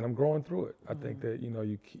 And I'm growing through it. I think that, you know,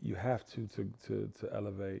 you have to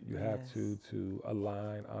elevate. You have Yes. to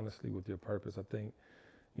align honestly with your purpose. I think,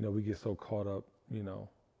 you know, we get so caught up, you know,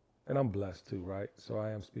 and I'm blessed too, right? So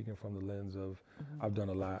I am speaking from the lens of I've done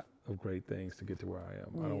a lot of great things to get to where I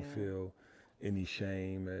am. I don't Yeah. feel any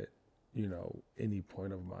shame at, you know, any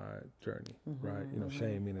point of my journey, right? You know,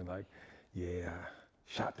 shame meaning like, yeah, I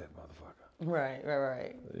shot that motherfucker.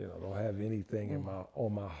 Right. You know, don't have anything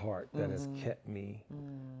on my heart that has kept me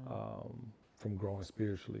from growing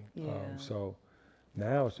spiritually. Yeah. So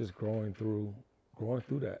now it's just growing through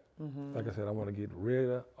that. Like I said, I want to get rid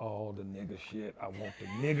of all the nigga shit. I want the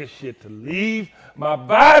nigga shit to leave my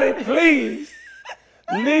body, please.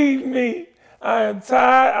 Leave me. I am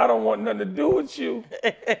tired. I don't want nothing to do with you.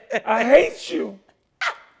 I hate you.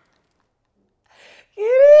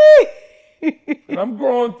 And I'm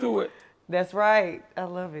growing through it. That's right. I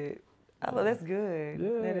love it. That's good.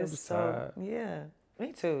 Yeah, That I'm is just so. tired. Yeah,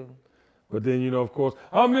 me too. But then, you know, of course,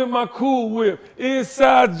 I'm in my Cool Whip,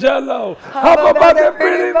 inside Jello. How about that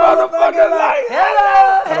pretty motherfucker like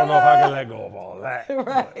hello? I don't know if I can let go of all that.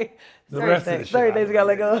 Right. The rest of the shit. Certain things we gotta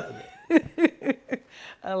let go.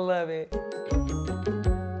 I love it.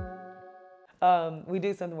 We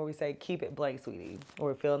do something where we say, keep it blank, sweetie,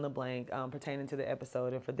 or fill in the blank pertaining to the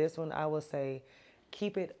episode. And for this one, I will say,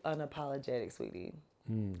 keep it unapologetic, sweetie.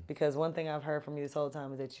 Because one thing I've heard from you this whole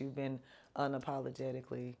time is that you've been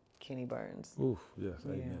unapologetically Kenny Burns. Oof, yes,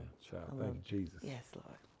 amen. Child, thank you, Jesus. Yes,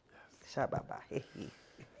 Lord. Yes. Shout bye-bye.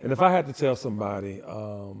 And if I had to tell somebody,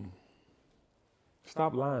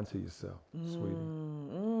 stop lying to yourself, sweetie.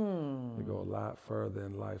 You go a lot further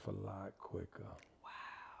in life, a lot quicker.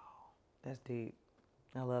 That's deep.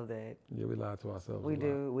 I love that. Yeah, we lie to ourselves. We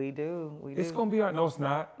do. It's gonna be all right. No, it's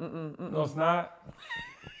not. No, it's not.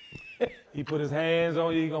 He put his hands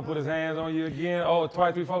on you. He gonna put his hands on you again. Oh,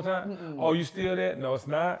 twice, 3, 4 times. Oh, you still there? No, it's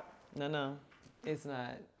not. No, it's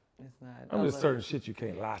not. It's not. I'm just certain shit you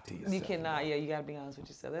can't lie to yourself. You cannot. Yeah, you gotta be honest with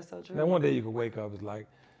yourself. That's so true. Now one day you can wake up it's like,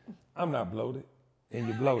 I'm not bloated, and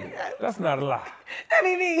you're bloated. That's not a lie. That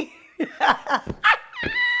be me.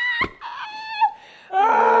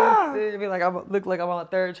 It'd be like look like I'm on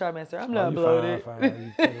third trimester. I'm not bloated. Fine.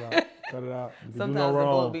 You cut it out. Cut it out. You can Sometimes do no the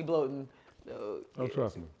wrong. bloat be bloating. Oh,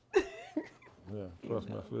 trust me. Yeah, trust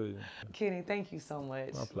me, I feel you. Kenny, thank you so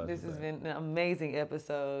much. My pleasure, This has babe. been an amazing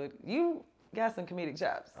episode. You got some comedic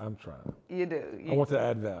chops. I'm trying. You do. I want to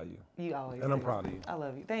add value. You always And I'm do. proud of you. I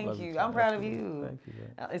love you. Thank Love you. too. I'm proud of Absolutely. you. Thank you,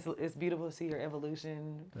 babe. It's beautiful to see your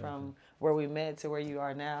evolution from where we met to where you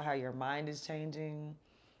are now, how your mind is changing.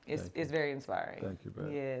 It's very inspiring. Thank you,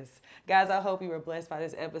 babe. Yes. Guys, I hope you were blessed by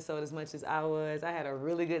this episode as much as I was. I had a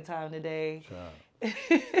really good time today. Child.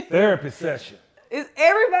 Therapy session.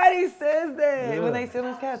 Everybody says that Yeah. when they sit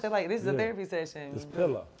on this couch. They're like, this is a Yeah. therapy session. This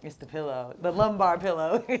pillow. It's the pillow, the lumbar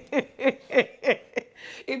pillow. If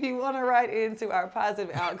you want to write into our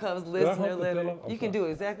positive outcomes listener hold the letter, pillow? I'm you can sorry.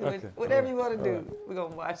 do exactly Okay. whatever you All want to right. do. We're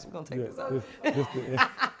going to watch. We're going to take this off. Yeah,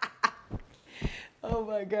 Oh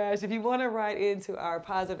my gosh. If you want to write into our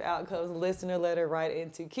positive outcomes listener letter, write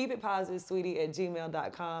into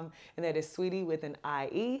keepitpositivesweetie@gmail.com. And that is sweetie with an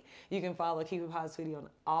IE. You can follow Keep It Positive Sweetie on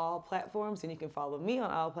all platforms. And you can follow me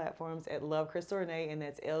on all platforms at Love Crystal Renee. And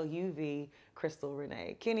that's LUV Crystal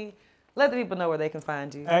Renee. Kenny, let the people know where they can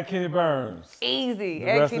find you. At Kenny Burns. Easy. The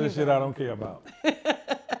At rest Kenny of the shit I don't care about.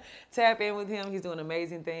 Tap in with him. He's doing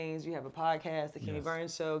amazing things. You have a podcast, The Kenny Yes.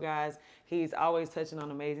 Burns Show, guys. He's always touching on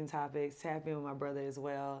amazing topics. Tap in with my brother as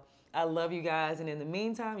well. I love you guys. And in the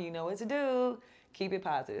meantime, you know what to do. Keep it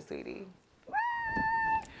positive, sweetie.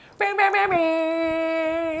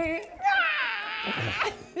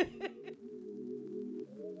 Bye.